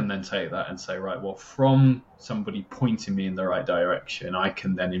that you can then take that and say, right, well, from somebody pointing me in the right direction, I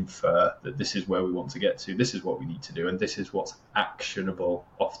can then infer that this is where we want to get to, this is what we need to do, and this is what's actionable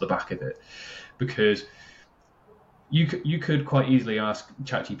off the back of it. Because you could quite easily ask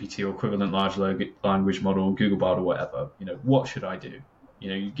ChatGPT or equivalent large language model, Google Bard or whatever, what should I do?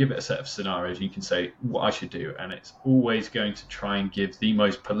 You give it a set of scenarios, you can say what I should do, and it's always going to try and give the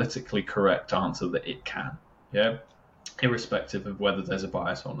most politically correct answer that it can, irrespective of whether there's a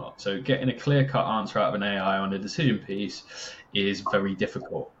bias or not. So getting a clear-cut answer out of an AI on a decision piece is very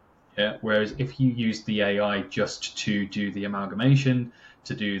difficult. Whereas if you use the AI just to do the amalgamation,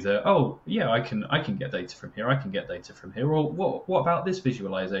 to do I can get data from here, I can get data from here, or what about this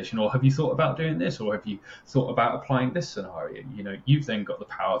visualization, or have you thought about doing this, or have you thought about applying this scenario? You've then got the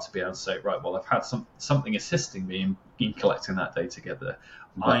power to be able to say, right, well, I've had something assisting me in collecting that data together.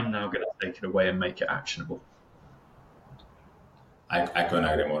 I'm now going to take it away and make it actionable. I couldn't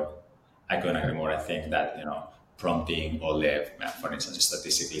agree more. I think that prompting all the, for instance,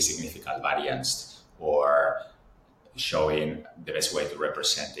 statistically significant variance, or showing the best way to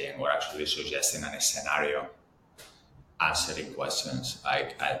representing, or actually suggesting a scenario, answering questions.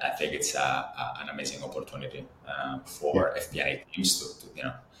 I think it's an amazing opportunity for FP&A teams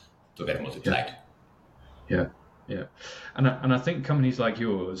to get multiplied. Yeah. And I think companies like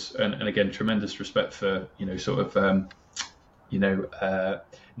yours, and again, tremendous respect for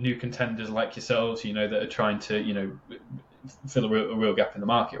new contenders like yourselves, that are trying to fill a real gap in the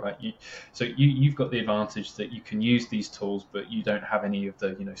market, right? You've got the advantage that you can use these tools, but you don't have any of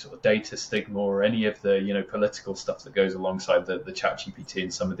the sort of data stigma or any of the political stuff that goes alongside the ChatGPT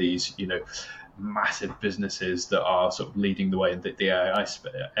and some of these massive businesses that are sort of leading the way in the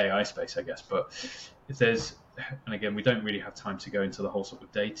AI space, I guess. But if there's, and again, we don't really have time to go into the whole sort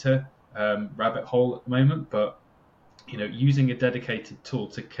of data rabbit hole at the moment, but using a dedicated tool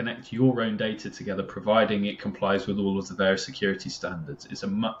to connect your own data together, providing it complies with all of the various security standards, is a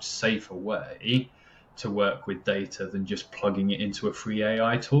much safer way to work with data than just plugging it into a free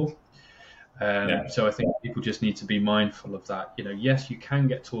AI tool. So I think people just need to be mindful of that. Yes, you can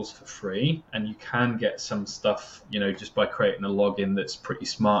get tools for free, and you can get some stuff, just by creating a login that's pretty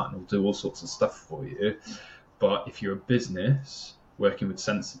smart and will do all sorts of stuff for you. But if you're a business working with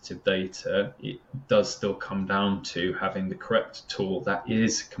sensitive data, it does still come down to having the correct tool that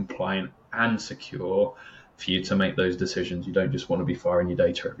is compliant and secure for you to make those decisions. You don't just want to be firing your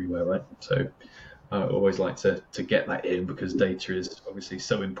data everywhere, right? So I always like to get that in, because data is obviously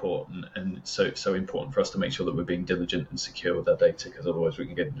so important, and it's so important for us to make sure that we're being diligent and secure with our data, because otherwise we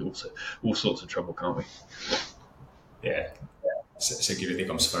can get into all sorts of trouble, can't we? Yeah. Security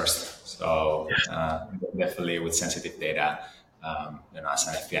comes first. So definitely with sensitive data, as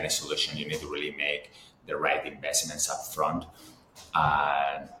an FP&A solution, you need to really make the right investments up front,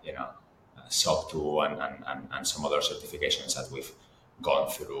 and SOC 2 and some other certifications that we've gone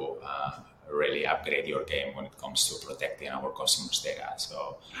through really upgrade your game when it comes to protecting our customers' data.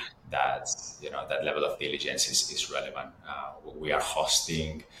 So that's that level of diligence is relevant. We are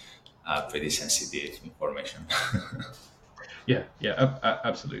hosting pretty sensitive information. Yeah,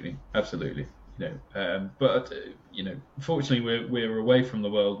 absolutely. But fortunately, we're away from the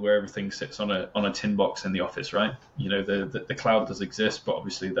world where everything sits on a tin box in the office, right? The cloud does exist, but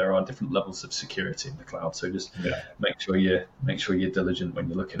obviously there are different levels of security in the cloud. So just make sure you're diligent when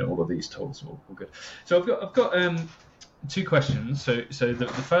you're looking at all of these tools. All good. So I've got two questions. So the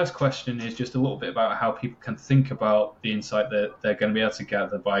first question is just a little bit about how people can think about the insight that they're going to be able to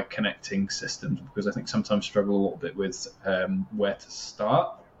gather by connecting systems, because I think sometimes struggle a little bit with where to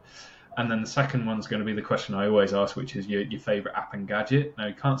start. And then the second one's going to be the question I always ask, which is your favorite app and gadget. Now,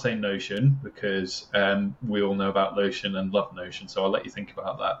 you can't say Notion because we all know about Notion and love Notion, so I'll let you think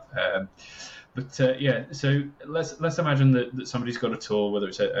about that. So let's imagine that somebody's got a tool, whether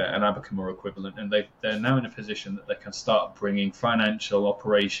it's an Abacum or equivalent, and they're now in a position that they can start bringing financial,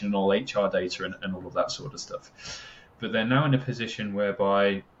 operational, HR data and all of that sort of stuff. But they're now in a position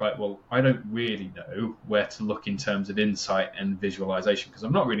whereby, right, well, I don't really know where to look in terms of insight and visualization because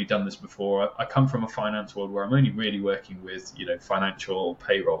I've not really done this before. I come from a finance world where I'm only really working with, financial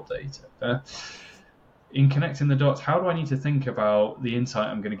payroll data. In connecting the dots, how do I need to think about the insight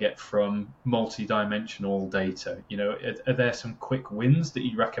I'm going to get from multi-dimensional data? Are there some quick wins that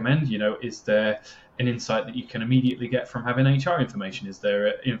you recommend? Is there an insight that you can immediately get from having HR information? Is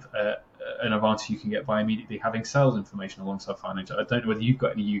there an advantage you can get by immediately having sales information alongside financial? I don't know whether you've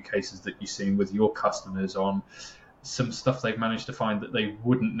got any use cases that you've seen with your customers on some stuff they've managed to find that they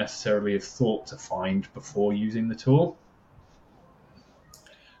wouldn't necessarily have thought to find before using the tool.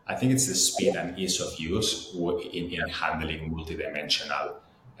 I think it's the speed and ease of use in handling multidimensional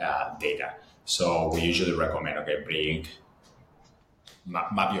data. So we usually recommend,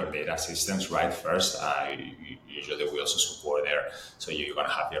 map your data systems right first. Usually we also support there. So you're going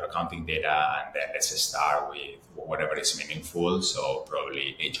to have your accounting data, and then let's start with whatever is meaningful. So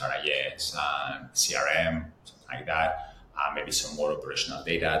probably HRIS, CRM, something like that. Maybe some more operational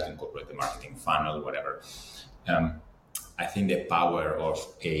data to incorporate the marketing funnel, whatever. I think the power of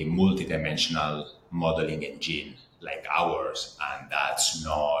a multidimensional modeling engine like ours, and that's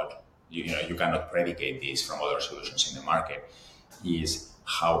not, you cannot predicate this from other solutions in the market, is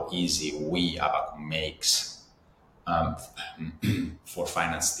how easy Abacum makes for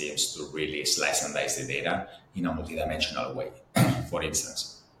finance teams to really slice and dice the data in a multidimensional way. For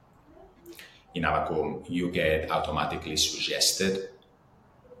instance, in Abacum, you get automatically suggested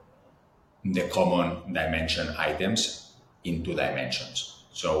the common dimension items in 2 dimensions.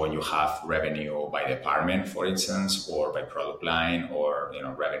 So when you have revenue by department, for instance, or by product line, or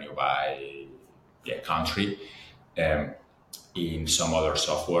revenue by country, in some other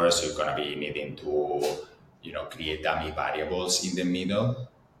softwares, you're going to be needing to create dummy variables in the middle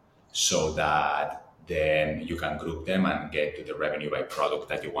so that then you can group them and get to the revenue by product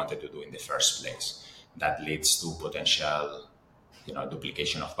that you wanted to do in the first place. That leads to potential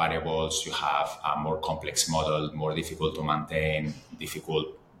duplication of variables. You have a more complex model, more difficult to maintain,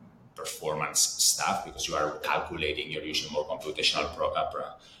 difficult performance stuff because you are calculating, you're using more computational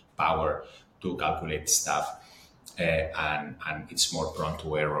power to calculate stuff. And it's more prone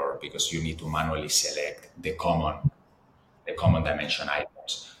to error because you need to manually select the common dimension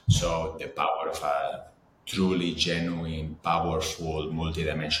items. So the power of a truly genuine, powerful,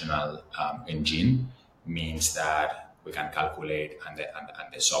 multidimensional engine means that we can calculate, and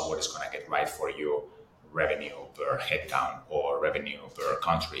the software is going to get right for you revenue per headcount or revenue per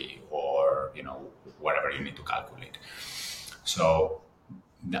country or whatever you need to calculate. So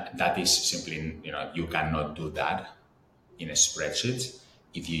that is simply you cannot do that in a spreadsheet.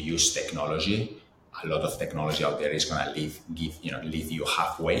 If you use technology, a lot of technology out there is going to leave you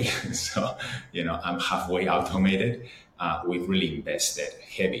halfway. So I'm halfway automated. We've really invested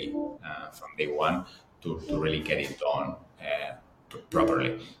heavy from day one to really get it done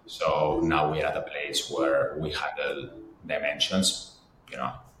properly. So now we're at a place where we handle dimensions,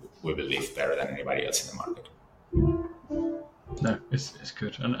 we believe better than anybody else in the market. No, it's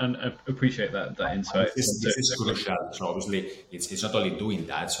good, and I appreciate that insight. This is crucial. So obviously, it's not only doing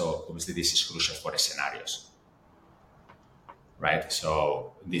that. So obviously, this is crucial for the scenarios, right?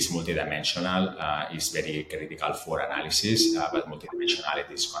 So this multidimensional is very critical for analysis, but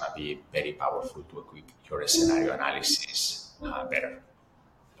multidimensionality is going to be very powerful to equip your scenario analysis better.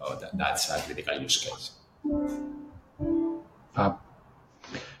 So that's a critical use case.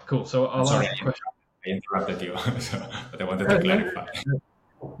 Cool. So I'll ask a question. I interrupted you, but I wanted to clarify.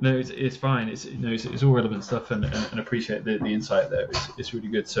 No, it's fine. It's all relevant stuff, and appreciate the insight there. It's really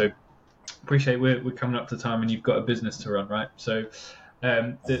good. So appreciate we're coming up to time, and you've got a business to run, right? So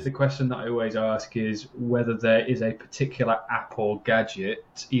the question that I always ask is whether there is a particular app or gadget,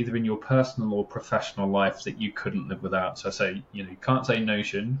 either in your personal or professional life, that you couldn't live without. So I say, you can't say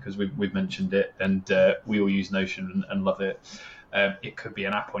Notion because we've mentioned it, and we all use Notion and love it. It could be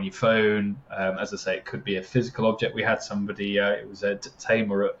an app on your phone. As I say, it could be a physical object. We had somebody, it was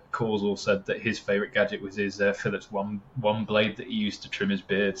Tamer at Causal, said that his favourite gadget was his Philips one blade that he used to trim his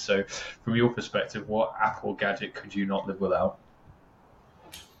beard. So from your perspective, what app or gadget could you not live without?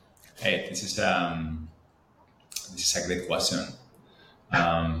 Hey, this is a great question.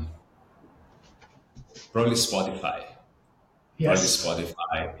 Probably Spotify. Probably Yes.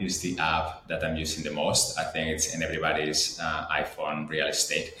 Spotify is the app that I'm using the most. I think it's in everybody's iPhone real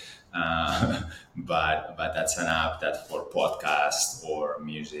estate. But that's an app that for podcast or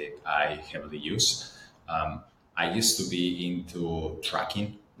music I heavily use. Um, I used to be into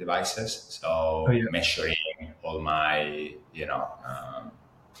tracking devices, Oh so yeah. measuring all my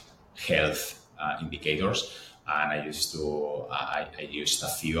health indicators, and I used a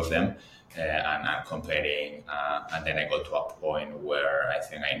few of them, and I'm comparing, and then I got to a point where I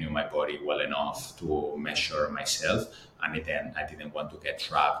think I knew my body well enough to measure myself, and then I didn't want to get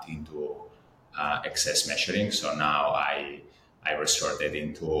trapped into excess measuring. So now I resorted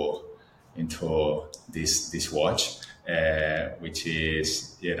into this watch, which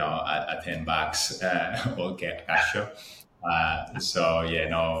is a $10 all cash. So yeah,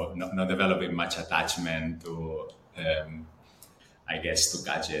 not developing much attachment to, I guess, to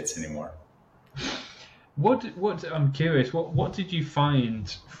gadgets anymore. What I'm curious. What did you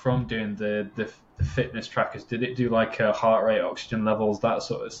find from doing the fitness trackers? Did it do like heart rate, oxygen levels, that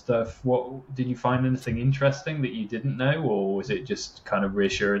sort of stuff? What did you find anything interesting that you didn't know, or was it just kind of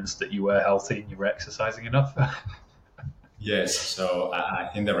reassurance that you were healthy and you were exercising enough? Yes, so I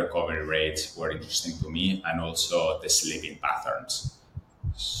think the recovery rates were interesting to me, and also the sleeping patterns.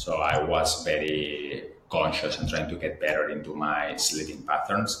 So I was very conscious and trying to get better into my sleeping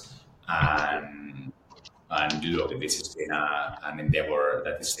patterns. And look, this has been an endeavor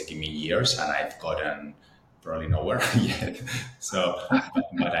that is taking me years, and I've gotten probably nowhere yet. So,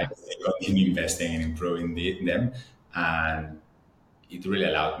 but I continue investing in improving them, and it really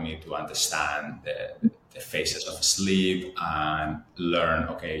allowed me to understand the phases of sleep and learn,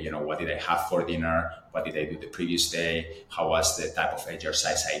 okay, what did I have for dinner? What did I do the previous day? How was the type of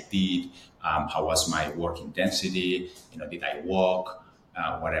exercise I did? How was my work intensity? Did I walk?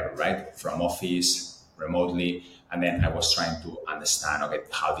 Whatever, right? From office, remotely. And then I was trying to understand, okay,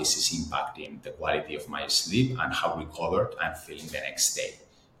 how this is impacting the quality of my sleep and how recovered I'm feeling the next day.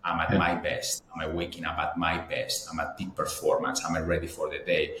 I'm at Yeah. my best? Am I waking up at my best? I'm at peak performance? Am I ready for the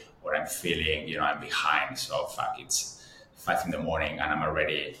day? Or I'm feeling, I'm behind. So fuck, it's 5 in the morning and I'm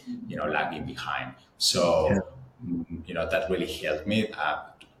already, lagging behind. Yeah. So, that really helped me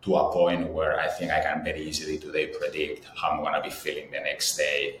to a point where I think I can very easily today predict how I'm going to be feeling the next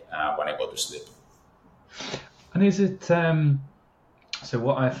day when I go to sleep. And is it so?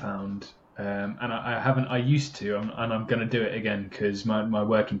 What I found, and I haven't, I used to, and I'm going to do it again because my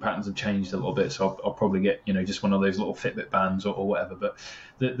working patterns have changed a little bit. So I'll probably get just one of those little Fitbit bands or whatever. But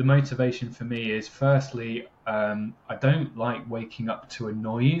the motivation for me is firstly, I don't like waking up to a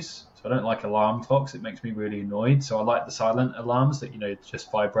noise. So I don't like alarm clocks. It makes me really annoyed. So I like the silent alarms that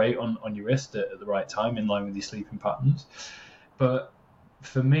just vibrate on your wrist at the right time in line with your sleeping patterns. But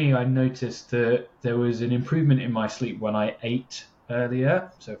for me, I noticed that there was an improvement in my sleep when I ate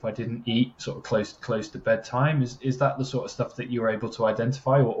earlier. So if I didn't eat sort of close to bedtime, is that the sort of stuff that you were able to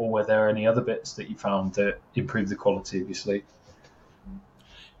identify, or were there any other bits that you found that improved the quality of your sleep?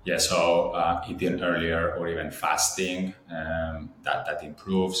 Yeah, so eating earlier or even fasting, that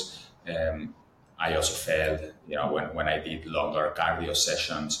improves. I also felt, when I did longer cardio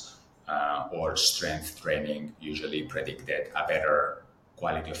sessions or strength training, usually predicted a better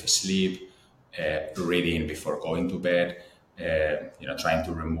quality of sleep. Reading before going to bed, trying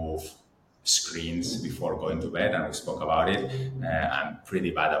to remove screens before going to bed, and we spoke about it. I'm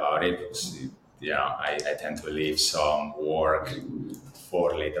pretty bad about it because, I tend to leave some work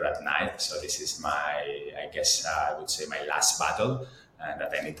for later at night. So this is I guess I would say my last battle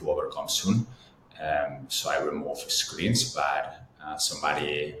that I need to overcome soon. So I remove screens, but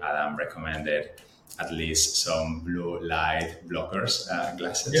somebody, Adam, recommended at least some blue light blockers Yeah.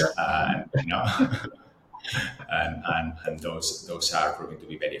 glasses, and those are proving to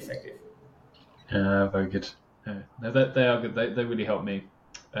be very effective. Very good. No, they are good. They really help me.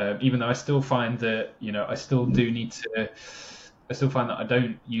 Even though I still find that I still do need to. I still find that I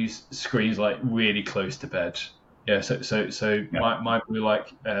don't use screens like really close to bed. Yeah, so Yeah. my blue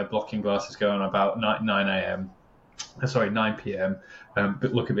light blocking glasses go on about 9 a.m. Sorry, 9 p.m.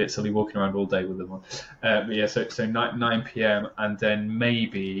 But look a bit silly walking around all day with them on. But yeah, so 9 p.m. and then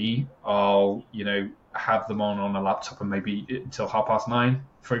maybe I'll have them on a laptop and maybe until 9:30,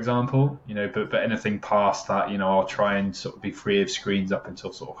 for example. But anything past that, I'll try and sort of be free of screens up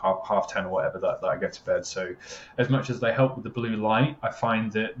until sort of half 10 or whatever that I get to bed. So as much as they help with the blue light, I find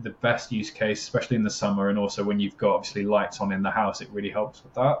that the best use case, especially in the summer and also when you've got obviously lights on in the house, it really helps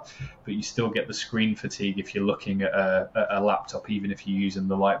with that. But you still get the screen fatigue if you're looking at a laptop, even if you're using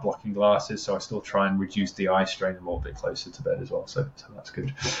the light blocking glasses. So I still try and reduce the eye strain a little bit closer to bed as well. So that's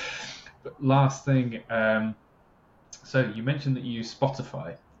good. But last thing, So you mentioned that you use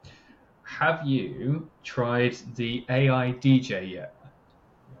Spotify. Have you tried the AI DJ yet?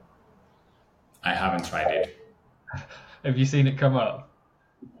 I haven't tried it. Have you seen it come up?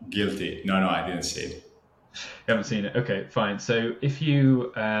 Guilty. No, I didn't see it. You haven't seen it? Okay, fine. So if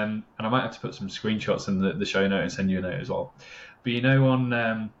you, and I might have to put some screenshots in the show note and send you a note as well. But you know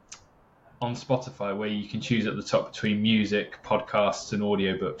on Spotify where you can choose at the top between music, podcasts and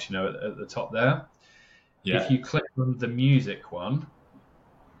audiobooks, you know, at the top there. Yeah. If you click on the music one,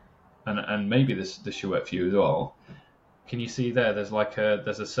 and maybe this should work for you as well. Can you see there? There's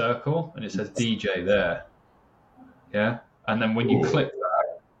a circle and it says DJ there. Yeah, and then when you click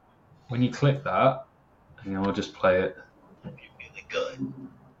that, and I'll just play it. Really good.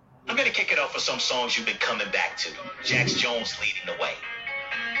 I'm gonna kick it off with some songs you've been coming back to. Jax Jones leading the way.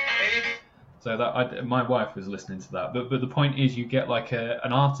 So that my wife was listening to that, but the point is, you get like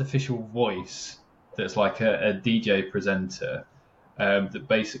an artificial voice that's like a DJ presenter that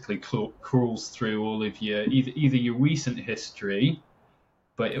basically crawls through all of your either your recent history,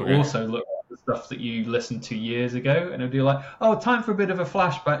 but it also looks at the stuff that you listened to years ago, and it'll be like, oh, time for a bit of a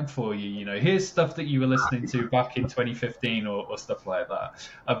flashback for you. You know, here's stuff that you were listening to back in 2015 or stuff like that.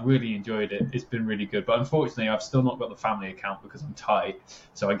 I've really enjoyed it. It's been really good, but unfortunately, I've still not got the family account because I'm tight.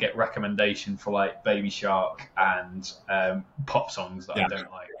 So I get recommendation for like Baby Shark and pop songs that I don't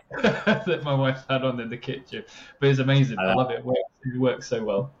like that my wife's had on in the kitchen. But it's amazing. I love it. It works so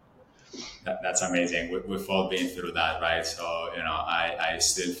well. That's amazing. We've all been through that, right? So, I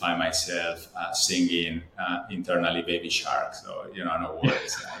still find myself singing internally Baby Shark. So, no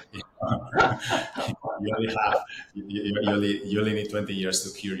worries. You only need 20 years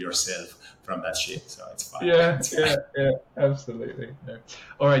to cure yourself from that shit. So it's fine. Yeah, absolutely. Yeah.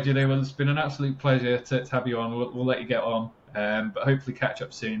 All right, Julio. Well, it's been an absolute pleasure to have you on. We'll let you get on, but hopefully catch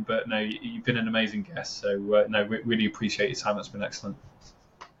up soon. But no, you've been an amazing guest. So really appreciate your time. It's been excellent.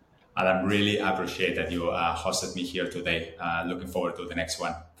 And I really appreciate that you hosted me here today. Looking forward to the next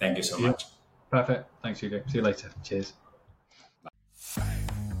one. Thank you so much. Perfect. Thanks, Julio. See you later. Cheers.